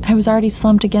twice. I was already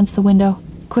slumped against the window,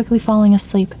 quickly falling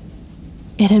asleep.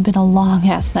 It had been a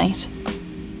long-ass night.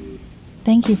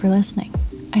 Thank you for listening.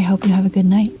 I hope you have a good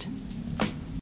night.